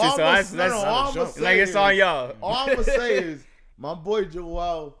perception, so that's like it's on y'all. All I'm gonna say is my boy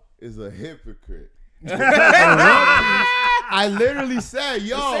Joel is a hypocrite. I literally said,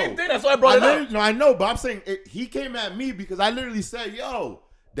 yo. The same thing. That's why I brought it up. No, I know, but I'm saying he came at me because I literally said, yo,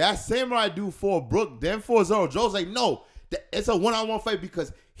 that samurai dude for Brook, then for Zoro. Joe's like, no, it's a 1-on-1 fight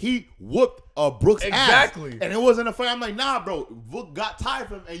because he whooped Brook's ass. And it wasn't a fight. I'm like, nah, bro. Brook got tired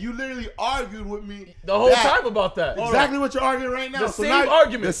from him, and you literally argued with me the whole time about that. Exactly what you're arguing right now. The same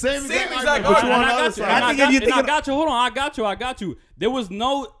argument. The same exact argument. But you on the other side. I got you. Hold on. I got you. There was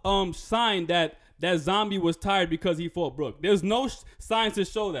no sign that zombie was tired because he fought Brook. There's no signs to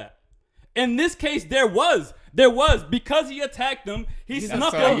show that. In this case, there was because he attacked them. He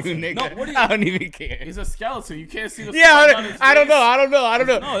snuck him. No, I don't even care. He's a skeleton. You can't see the. Yeah, I don't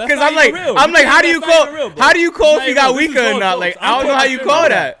know. Because I'm like, how do you call if he got weaker or not? Like, I don't know how you call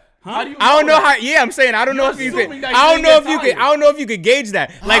that. How do you I don't know how. Yeah, I'm saying I don't know if you could. I don't know if you could gauge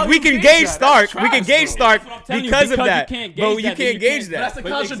that. Like we can gauge Stark. We can gauge Stark because of that. But you can't gauge that. That's a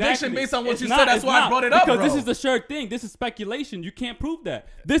contradiction based on what you said. That's why I brought it up. Because this is the sure thing. This is speculation. You can't prove that.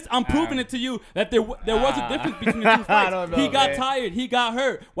 I'm proving it to you that there was a difference between the 2 fights. He got tired. He got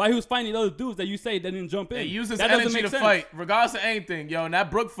hurt while he was fighting those dudes that you say that didn't jump in. He used his energy to fight, regardless of anything. Yo, in that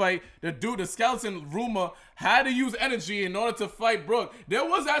Brook fight, the skeleton Ruma had to use energy in order to fight Brook. There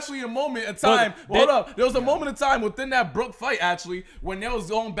was actually a moment in time. There was a moment in time within that Brook fight, actually, when they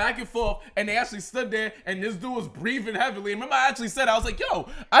was going back and forth, and they actually stood there, and this dude was breathing heavily. And remember, I actually said, I was like, yo,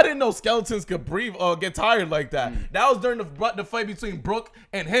 I didn't know skeletons could breathe or get tired like that. That was during the fight between Brook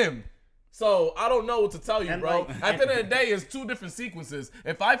and him. So I don't know what to tell you, bro. At the end of the day, it's 2 different sequences.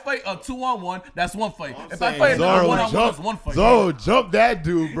 If I fight a 2-on-1, that's 1 fight. If I fight a 1-on-1, that's 1 fight. Zoro, jump that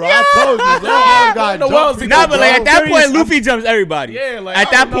dude, bro. I told you, Zoro got jumped. Nah, but like at that point, Luffy jumps everybody. Yeah, like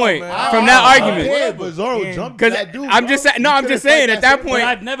at that point, from that argument. Yeah, but Zoro jumped that dude. I'm just saying. No, I'm just saying. At that point,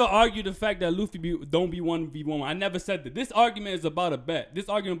 I've never argued the fact that Luffy don't be 1v1. I never said that. This argument is about a bet. This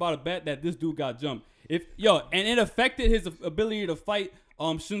argument about a bet that this dude got jumped. And it affected his ability to fight.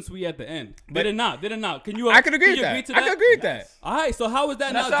 Shunsui at the end. Did it not? Can you? I could agree with that. I could agree with that. All right. So how is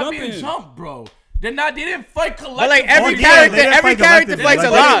that not jumping? Being jumped, bro. They didn't fight collectively. But like every character fights a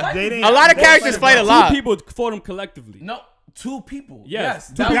lot. A lot of characters fight a lot. 2 people fought him collectively. No. 2 people. Yes.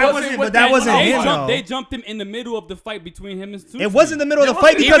 That wasn't him. They jumped him in the middle of the fight between him and Shunsui. It wasn't the middle of the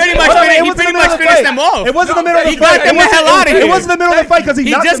fight because he pretty much finished them off. It wasn't the middle of the fight. He got them the hell out of here. It wasn't the middle of the fight because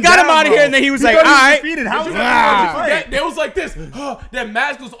he just got him out of here and then he was like, all right. They was like this. Their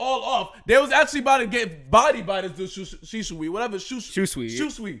mask was all off. They was actually about to get bodied by this dude, Shunsui, whatever.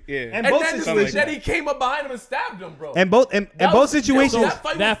 Shunsui. Yeah. And then he came up behind him and stabbed him, bro. And both situations.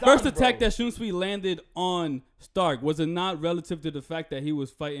 That first attack that Shunsui landed on Stark, was it not relative to the fact that he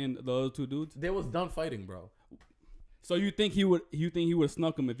was fighting the other 2 dudes? They was done fighting, bro. So you think he would have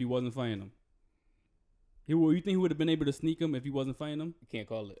snuck him if he wasn't fighting him? You think he would have been able to sneak him if he wasn't fighting him? You can't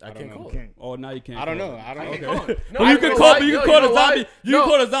call it. I can't call it. Oh, now you can't. I don't know. Okay. But you can call a zombie. You can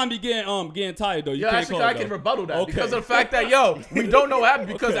call a zombie getting tired though. I can rebuttal that because of the fact that we don't know what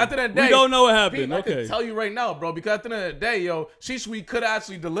happened. Because at the end of the day, we don't know what happened. I can tell you right now, bro. Because at the end of the day, Shunsui could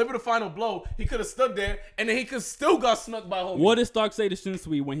actually deliver the final blow. He could have stood there and then he could still got snuck by homie. What did Stark say to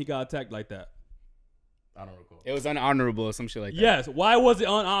Shunsui when he got attacked like that? I don't recall. It was unhonorable or some shit like that. Yes. Why was it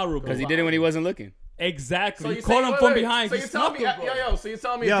unhonorable? Because he did it when he wasn't looking. Exactly. So he caught him from behind. So you telling me, so you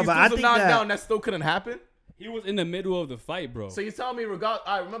telling me if these but I dudes think are knocked down, that still couldn't happen? He was in the middle of the fight, bro. So you telling me,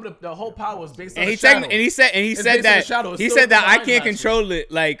 I remember the whole power was based on and the shadow. And he said that I can't control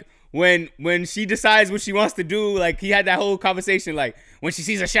it. Like when she decides what she wants to do, like he had that whole conversation. Like when she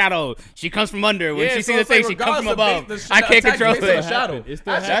sees a shadow, she comes from under. When she sees a thing, she comes from above. I can't control it.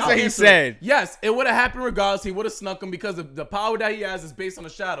 That's what he said. Yes, it would have happened regardless. He would have snuck him because of the power that he has is based on the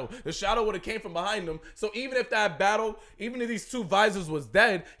shadow. The shadow would have came from behind him. So even if that battle, even if these 2 visors was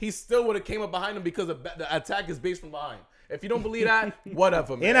dead, he still would have came up behind him because the attack is based from behind. If you don't believe that,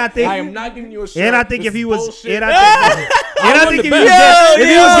 whatever, man. And I think I am not giving you a shit. And I think if he was, bullshit. and I think if he was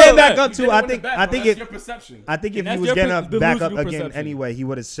getting back up too, I think if he was getting back up again anyway, he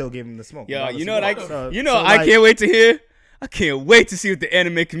would have still given him the smoke. Yeah, you know what I can't wait to hear. I can't wait to see what the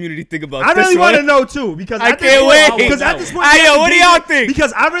anime community think about this. I really want to know too because I can't wait. Because at this point, what do y'all think?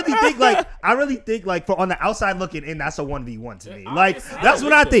 Because I really think like for on the outside looking in, that's a 1v1 to me. Like that's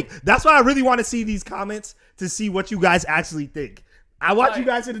what I think. That's why I really want to see these comments to see what you guys actually think. I want you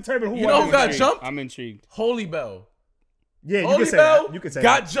guys to determine who. You know who got jumped? I'm intrigued. Holy Bell. Yeah, Holy you can say Bell that. You can say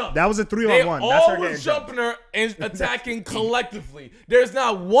got that. jumped. That was a 3-on-1. They That's all was jumping her and attacking collectively. There's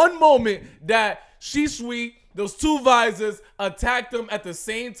not one moment that Shunsui, those 2 visors, attacked them at the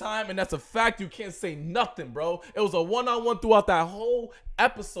same time, and that's a fact. You can't say nothing, bro. It was a 1-on-1 throughout that whole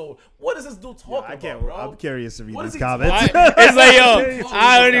episode. What is this dude talking about, bro? I'm curious to read What these is he comments. It's like,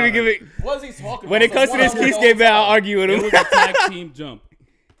 I don't even give it. What is he talking about? When it comes to this Keisuke bet, I'll argue with him. It was a tag team jump.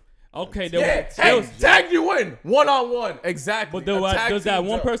 Okay, tag you in 1-on-1 exactly. But does that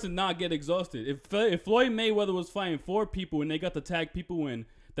one person not get exhausted? If Floyd Mayweather was fighting 4 people and they got to tag people in,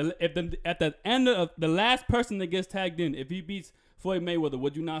 at the end of the last person that gets tagged in, if he beats Floyd Mayweather,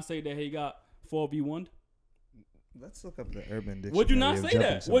 would you not say that he got 4v1? Let's look up the Urban Dictionary. Would you not say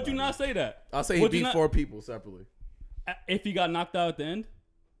that? Would you not say that? I'll say he beat 4 people separately. If he got knocked out at the end?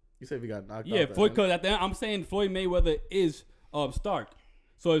 You say if he got knocked out? Yeah, because at the end, I'm saying Floyd Mayweather is Stark.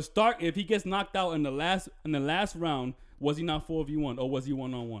 So if he gets knocked out in the last round, was he not 4v1 or was he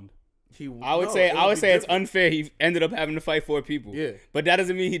 1-on-1? I would say it's unfair. He ended up having to fight 4 people. Yeah, but that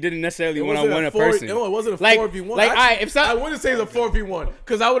doesn't mean he didn't necessarily 1-on-1 a person. No, it wasn't a 4v1. Like, I wouldn't say it's a 4v1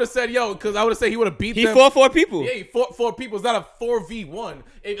 because I would have said he would have beat them. He fought 4 people. Yeah, he fought 4 people. It's not a 4v1.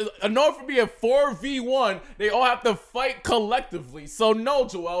 In order for me a 4v1, they all have to fight collectively. So no,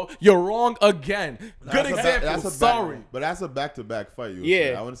 Joel, you're wrong again. Good example. Sorry, but that's a back-to-back fight.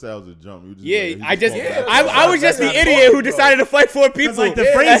 Yeah, I wouldn't say that was a jump. I was just the idiot who decided to fight 4 people. Like the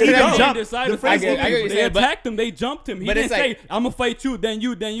phrase he jumped. They attacked him. They jumped him. He didn't say, "I'm gonna fight you, then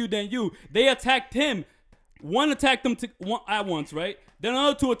you, then you, then you." They attacked him. One attacked him at once, right? Then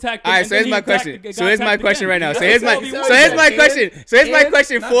another two attacked him. All right, and so then here's my he question. attacked- So here's got my attacked question again. right now. So That's here's my all he so wanted. here's my question. So here's my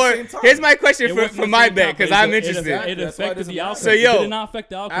question not for the same time. here's my question It wasn't for the my same bet time, because but I'm it interested. affected That's why it the doesn't outcome. matter. So, It yo, did not affect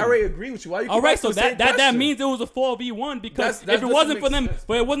the outcome. I already agree with you. Why you? All right, so keep asking the that same question? means it was a 4v1 because That if it wasn't doesn't for them, make sense.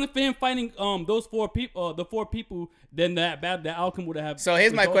 but it wasn't for him fighting those four people, the four people, then that outcome would have. So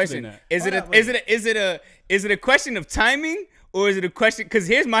here's my resulted in question: that. is it a question of timing or is it a question? Because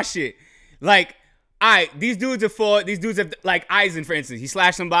here's my shit. Like, all right, these dudes have like Aizen, for instance. He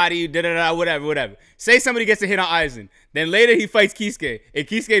slashed somebody, whatever. Say somebody gets a hit on Aizen, then later he fights Kisuke. If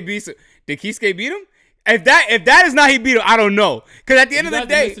Kisuke beats him, did Kisuke beat him? If that is not he beat him, I don't know. Because at the end of the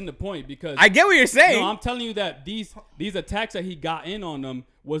day, missing the point because I get what you're saying. No, I'm telling you that these attacks that he got in on them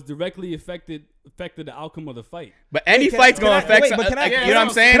was directly affected the outcome of the fight. But any fight's gonna affect. You know what I'm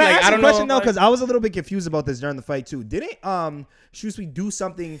saying? Can I Like, ask I a don't question know. though? Because I was a little bit confused about this during the fight too. Didn't Shunsui do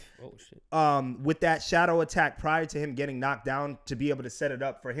something with that shadow attack prior to him getting knocked down to be able to set it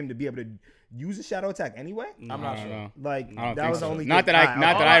up for him to be able to use a shadow attack anyway? I'm not sure. Like I don't that think was the so. only Not thing. that I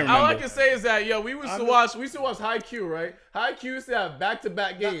remember. All I can say is that we used to watch Haikyuu, right? Haikyuu used to have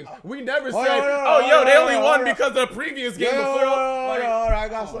back-to-back games. We never said, they only won because of the previous game before. I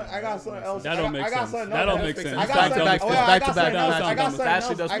got something else. That don't make sense. That That don't make sense. I got something Back-to-back, else. I back-to-back got something matches.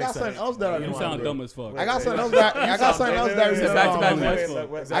 else. That I got shit does something make else that I You sound remember. dumb as fuck. I got something else that I got something else that I remember. Back-to-back on matches.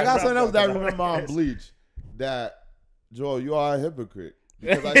 Bleach. I got something else that I remember on Bleach. That Joel, you are a hypocrite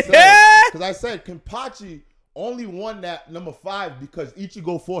because I said Kenpachi only won that number 5 because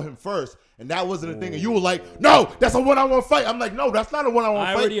Ichigo fought him first, and that wasn't a thing. And you were like, "No, that's a one-on-one fight." I'm like, "No, that's not a one-on-one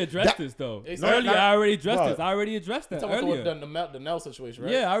fight." I already addressed this though. Earlier, I already addressed that earlier. The Nell situation,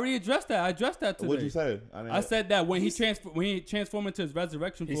 right? Yeah, I already addressed that. I addressed that today. What'd you say? I said that when he transformed into his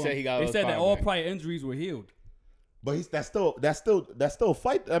resurrection form, said he got they those said that powers all back. prior injuries were healed. But that's still a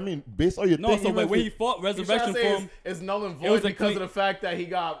fight. I mean, based on your No, thing, so even when if he fought He's trying resurrection to say form, it's null and it void was a because clean- of the fact that he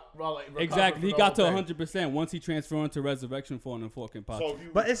got recovered exactly, he from got the to whole thing. 100% once he transformed into resurrection form and fought Kenpachi. So if you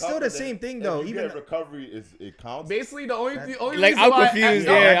But it's still recover, the same thing, though. If you Even get recovery, it counts. Basically, the only Like, reason I'm why confused,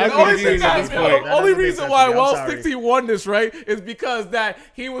 the yeah, I'm only confused thing at that- this the point. That only doesn't make reason sense why to me. I'm Wall sorry. 60 won this, right, is because that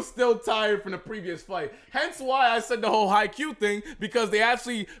he was still tired from the previous fight. Hence why I said the whole Haikyuu thing, because they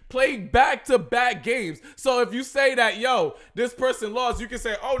actually played back-to-back games. So if you say that, this person lost, you can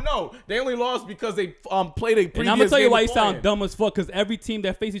say, oh no, they only lost because they played a previous game. And I'm gonna tell you why you beforehand. sound dumb as fuck, because every team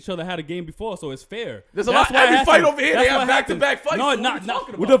that faced each other had a game before, so it's fair. There's a lot. Every fight over here, they have back-to-back fights. No, What are not you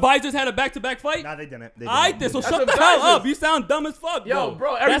talking well, about? the Visors had a back-to-back fight. Nah, they didn't. I did. So That's shut a the hell Visors. up. You sound dumb as fuck, Yo,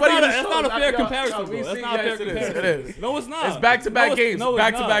 bro, That's everybody not in a, the that's show not a fair is- comparison, yo, bro. we That's see- not a yes, fair it is, comparison. it is. No, it's not. It's back-to-back No, games, no, it's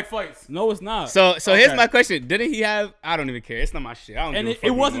back-to-back not. fights. No, it's not. So here's my question: didn't he have? I don't even care. It's not my shit. I don't. And give a it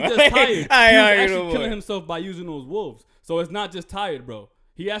fuck wasn't anymore. just tired. He was I actually don't killing know. himself by using those wolves. So it's not just tired, bro.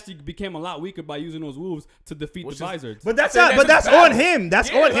 He actually became a lot weaker by using those wolves to defeat the Visors. But that's I said not. But that's that's a on battle. him. That's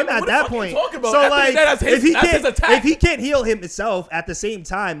Yeah, on like, him what at the that fuck you point. talking about? So At the end of the like, day, that's his- if he that's his can't, attack. if he can't heal himself at the same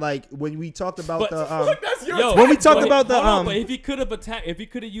time, like when we talked about But- the That's your Yo, attack, when we talked bro. about the hold on, but if he could have attacked, if he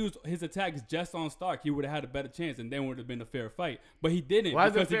could have used his attacks just on Stark, he would have had a better chance, and then would have been a fair fight. But he didn't Why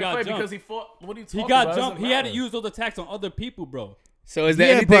is it because fair he got fight? jumped. Because he fought. What are you talking He about? got It doesn't jumped. He had to matter. use those attacks on other people, bro. So is there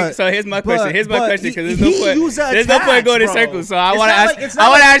Yeah, anything? but- So here's my question. Here's my but question because he there's no point. used the There's no point attacks, going in bro. circles. So I It's want to not ask. like- it's I not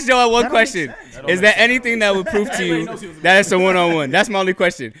want to like- ask Joel one that don't make question. sense. Is there anything that would prove to you that it's a one-on-one? That's my only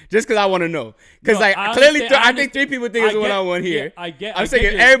question. Just because I want to know. Because No, like I clearly, understand- I think 3 people think it's a I get- one-on-one here. yeah, I get I'm saying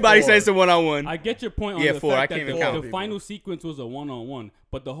your- everybody four. says it's a one-on-one. I get your point on Yeah, the 4. I fact can't that even count. the final sequence was a one-on-one,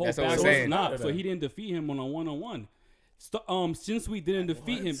 but the whole That's what I'm battle saying. was not. So he didn't defeat him on a one-on-one. Shunsui didn't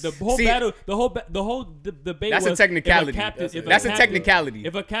defeat him. The whole See, battle, the whole debate. That's a was technicality. That's a technicality.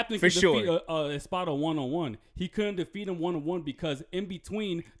 If a captain For could sure. defeat a spot on one-on-one, he couldn't defeat him one-on-one because in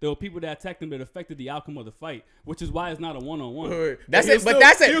between there were people that attacked him that affected the outcome of the fight, which is why it's not a one-on-one. That's He'll it. But still-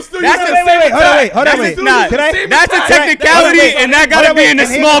 that's he'll it. still That's use a the same attack. Hold on, wait. Nah, Can I- that's a Can I- technicality, wait, and that gotta be in the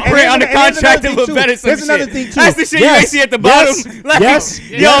and here's- small and print here's on the another- and here's contract another of thing, a too. better some Here's another shit. thing, too. That's the shit you Yes, may see at the yes, bottom. Like, yes,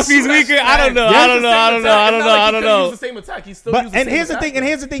 yo, yes. if he's weaker, I don't know. I don't know. I don't know. I don't know. I don't know. Use the same attack. He still But used the and same here's the attack. thing. And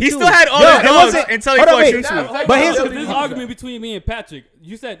here's the thing. He too. still had all Yo, his it dogs wasn't- until he hold on, fought wait. Shunsui. But here's So the this argument between me and Patrick.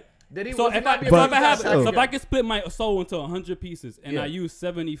 You said. Did he- So was he if not I, being so if I but- have, still. so if I can split my soul into 100 pieces and Yeah. I use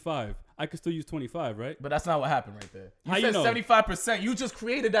 75, I can still use 25, right? But that's not what happened right there. You How you said know? 75%. You just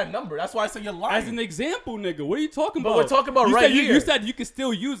created that number. That's why I said you're lying. As an example, nigga, what are you talking But about? we're talking about you right said you, here. you said you could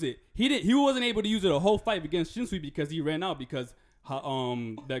still use it. He didn't. He wasn't able to use it a whole fight against Shunsui because he ran out because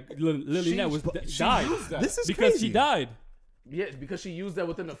that Lily Net was died. used that. This is because crazy. she died. Yeah, because she used that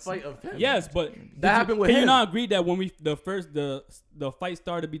within the fight of him. Yes, but That happened with can him. you not agree that when the fight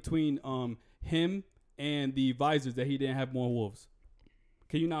started between him and the Visors that he didn't have more wolves?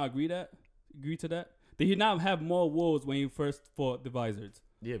 Can you not agree to that? Did he not have more wolves when he first fought the Visors?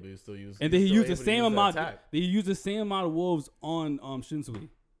 Yeah, but he still used. And then he used the same amount. Did he use the same amount of wolves on Shunsui?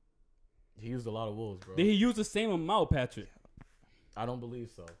 He used a lot of wolves, bro. Did he use the same amount, Patrick? I don't believe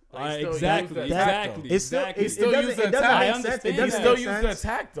so. Exactly. It still doesn't make sense.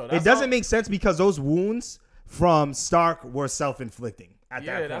 It doesn't make sense because those wounds from Stark were self-inflicting at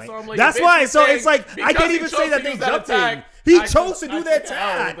that point. That's what I'm like. That's why. So it's like I can't even say that they jumped in. He chose to do the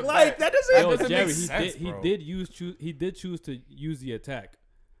attack. Like that doesn't Jerry, make sense. He did choose to use the attack,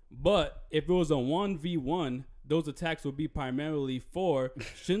 but if it was a 1v1, those attacks would be primarily for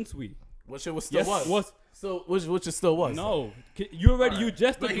Shunsui. Which it was still was. So which it still was. No, you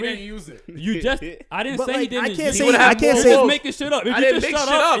just but agreed. He didn't use it. You just I didn't say he didn't. I can't say just making shit up. If you just shut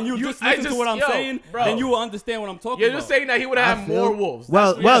up and you just listen to what I'm saying, then you will understand what I'm talking about. You're just saying that he would have more wolves.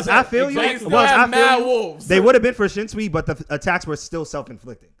 Well, I feel you. Wolves. They would have been for Shunsui, but the attacks were still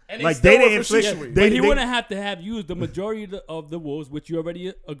self-inflicting. Like they didn't inflict. But he wouldn't have to have used the majority of the wolves, which you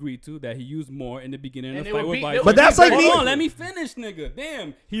already agreed to that he used more in the beginning of the fight with Visors. But that's like hold on, let me finish, nigga.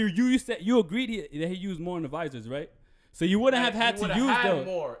 Damn, you agreed that he used more in the Visors, right? So you wouldn't have had to use them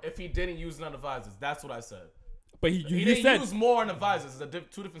more if he didn't use none of the Visors. That's what I said. But he didn't use more in the Visors.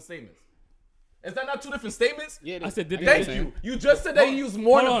 It's two different statements. Is that not two different statements? Yeah, I said. Thank you. You just said that he used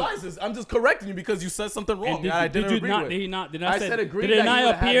more in the Visors. I'm just correcting you because you said something wrong. I didn't agree with. Did he not? I said agree that he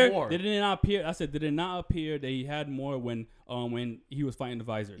would have had more. Did it not appear? I said, did it not appear that he had more when he was fighting the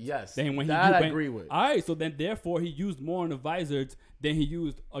Visors? Yes. I agree with. All right, so then therefore he used more in the Visors than he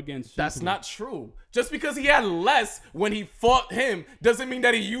used against Shunsui. That's not true. Just because he had less when he fought him doesn't mean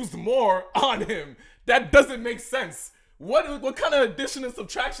that he used more on him. That doesn't make sense. What kind of addition and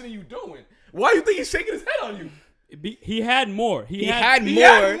subtraction are you doing? Why do you think he's shaking his head on you? He had more. He had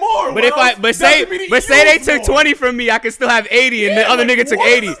more. But say they took 20 from me, I could still have 80, and the other nigga took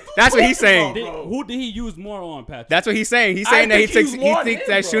 80. That's what he's saying. Who did he use more on, Patrick? That's what he's saying. He's saying that he thinks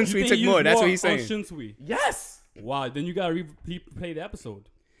that Shunsui took more. That's what he's saying. Shunsui. Yes. Wow. Then you gotta replay the episode.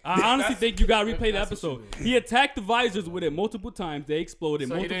 I honestly think you gotta replay the episode. He attacked the Visors with it multiple times. They exploded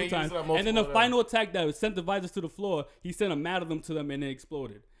multiple times, and then the final attack that sent the Visors to the floor, he sent a mat of them to them, and it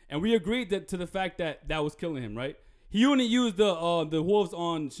exploded. And we agreed to the fact that was killing him, right? He only used the wolves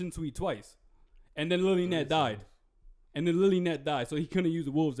on Shunsui twice, and then Lily Net died, so he couldn't use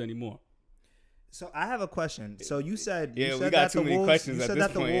the wolves anymore. So I have a question. So you said we got too many questions at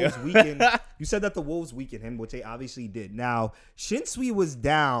this point. You said that the wolves weakened him, which they obviously did. Now Shunsui was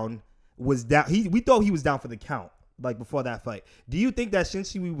down. We thought he was down for the count, like before that fight. Do you think that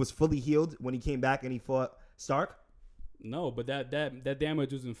Shunsui was fully healed when he came back and he fought Stark? No, but that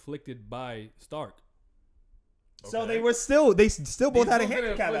damage was inflicted by Stark. So they still both had a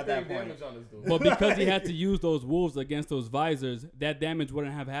handicap at that point. But because he had to use those wolves against those Visors, that damage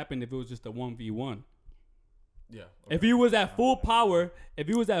wouldn't have happened if it was just a 1v1. Yeah. Okay. If he was at full power, neither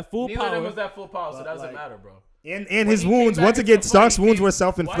of them was at full power, so it doesn't matter, bro. And his wounds, once again, Stark's wounds were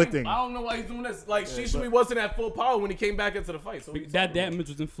self-inflicting. I don't know why he's doing this. Like, Shunsui wasn't at full power when he came back into the fight. So that damage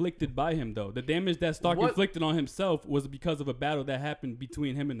was inflicted by him, though. The damage that Stark inflicted on himself was because of a battle that happened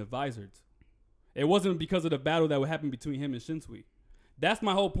between him and the Visors. It wasn't because of the battle that would happen between him and Shunsui. That's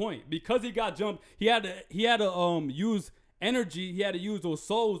my whole point. Because he got jumped, he had to use energy. He had to use those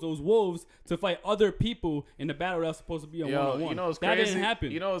souls, those wolves, to fight other people in the battle that's supposed to be a one-on-one. You know what's that crazy? Didn't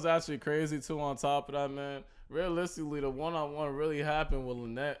happen. You know what's actually crazy too? On top of that, man. Realistically, the one-on-one really happened when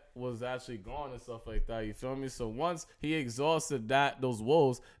Lynette was actually gone and stuff like that. You feel me? So once he exhausted those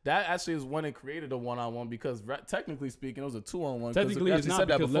wolves, that actually is when it created a one-on-one because technically speaking, it was a 2-on-1. Technically, it's not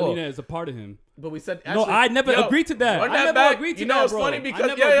because Lynette is a part of him. But we said no. I never agreed to that. I never agreed to that. You know, it's funny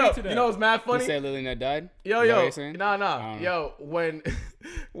because you know, it's mad funny. You said Lynette died. Nah.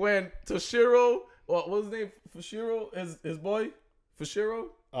 When Toshiro, what was his name? Fushiro, his boy, Fushiro.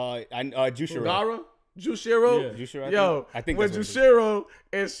 Jushiro. Jushiro, I think when Jushiro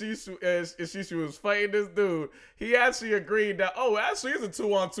and Shishu was fighting this dude, he actually agreed that actually it's a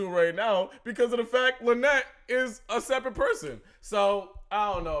 2-on-2 right now because of the fact Lynette is a separate person. So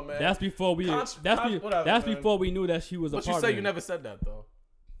I don't know, man. That's before we. Before we knew that she was a part of it. But you say you never said that though.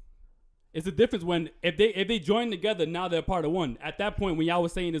 It's a difference when if they join together, now they're part of one. At that point, when y'all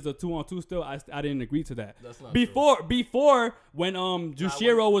was saying it's a 2-on-2 still, I didn't agree to that. That's not before when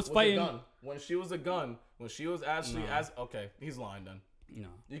Jushiro was fighting. When she was a gun, when she was actually okay, he's lying then. No,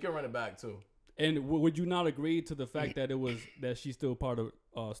 you can run it back too. And would you not agree to the fact that she's still part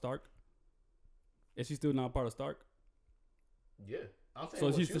of Stark? Is she still not part of Stark? Yeah.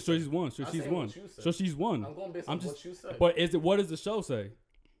 So she's one. So she's one. I'm going based on what you said. But what does the show say?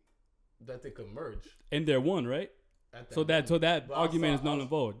 That they could merge. And they're one, right? So that argument is null and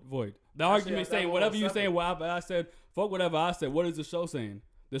void. The argument saying whatever you saying, whatever I said, fuck whatever I said. What is the show saying?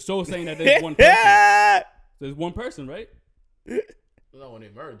 The show saying that there's one person. There's one person, right? No, when they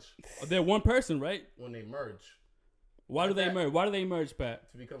merge. They're one person, right? When they merge. Why do they merge? Why do they merge,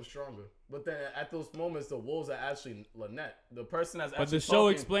 Pat? To become stronger. But then at those moments, the wolves are actually Lynette, the person that's actually. But the show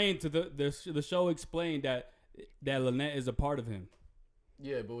explained the show explained that Lynette is a part of him.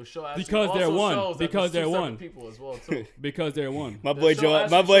 Yeah, but the show actually because they're one. Because they're one. People as well too. Because they're one. My boy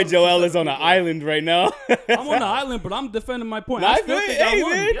Joel is on an island right now. I'm on the island, but I'm defending my point. I still think I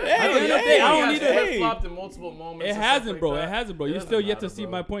won. Man. At the end of the day, I don't need to. Flopped in multiple moments. It hasn't, bro. It hasn't, bro. You still yet to see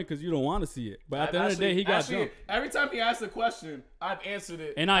my point because you don't want to see it. But at the end of the day, he got jumped. Every time he asked a question, I've answered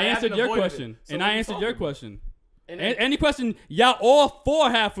it. And I answered your question. And I answered your question. Any question y'all all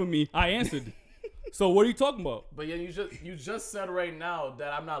four have for me, I answered. So what are you talking about? But yeah, you just said right now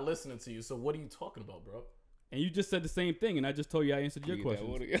that I'm not listening to you. So what are you talking about, bro? And you just said the same thing, and I just told you I answered your question.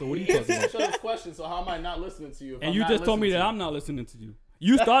 So what are you talking about? This question. So how am I not listening to you? And you just told me that I'm not listening to you.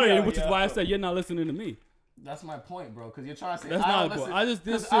 You started it, which is why I said you're not listening to me. That's my point, bro. Because you're trying to say that's not point.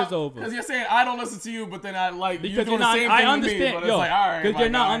 This shit's over. Because you're saying I don't listen to you, but then I like because you're doing the same thing to me. But it's like, all right, because you're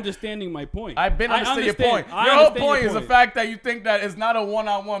not understanding my point. I've been understanding your point. Your whole point is the fact that you think that it's not a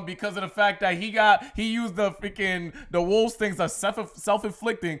one-on-one because of the fact that he used the freaking wolves things are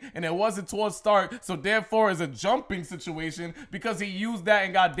self-inflicting, and it wasn't towards Stark, so therefore it's a jumping situation because he used that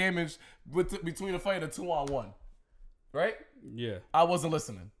and got damaged between the fight of 2-on-1. Right? Yeah. I wasn't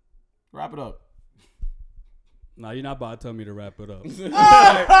listening. Wrap it up. Nah, you're not about to tell me to wrap it up. You're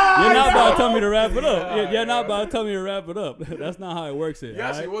not about to tell me to wrap it up. You're not about to tell me to wrap it up. That's not how it works here.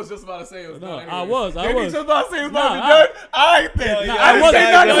 Yeah, she was just about to say it was done. Anyway. I was. You just about to say it was about to be done? All right, then. I wasn't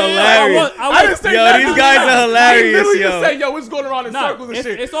hilarious. I didn't say yo, these guys are hilarious, yo. Just say, yo, we're just going around in circles and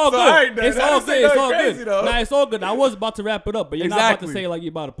shit. It's all good. It's all good. It's all good. Nah, it's all good. I was about to wrap it up, but you're not about to say like you're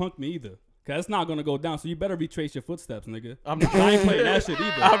about to punk me either. Cause it's not gonna go down, so you better retrace your footsteps, nigga. I'm not. I ain't playing that shit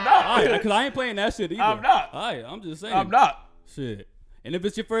either. I'm not. Cause I ain't playing that shit either. I'm not. Alright, I'm just saying. I'm not. Shit. And if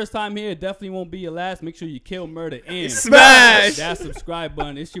it's your first time here, it definitely won't be your last. Make sure you kill, murder, and smash that subscribe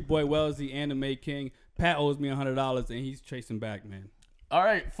button. It's your boy Wellesley, Anime King. Pat owes me $100, and he's tracing back, man. All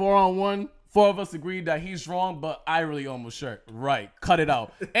right, 4-on-1. 4 of us agreed that he's wrong, but I really owe him a shirt. Right, cut it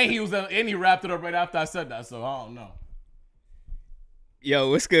out. And he wrapped it up right after I said that, so I don't know.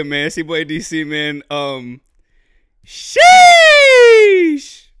 Yo, what's good, man? It's your boy DC, man. Sheesh.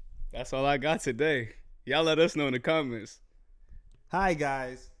 That's all I got today. Y'all let us know in the comments. Hi,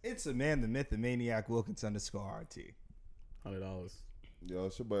 guys. It's a man, the myth, the maniac, Wilkins _RT. $100. Yo,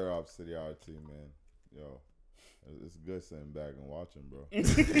 it's your boy Robcityrt, man. Yo, it's good sitting back and watching, bro.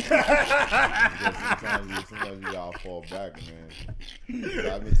 sometimes you gotta fall back, man.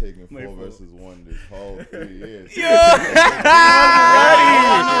 I've been taking 4 versus 1 this whole 3 years. Yo!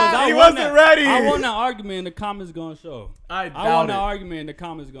 He wasn't ready. I won that argument in the comments gonna show. I won that argument in the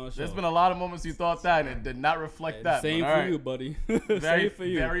comments gonna show. There's been a lot of moments you thought that and it did not reflect that. Same for you, buddy. Same for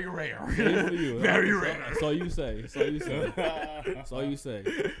you. Very rare. Same for you. Very rare. So you say. So you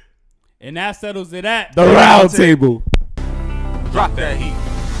say. And that settles it at the round table. Drop that heat.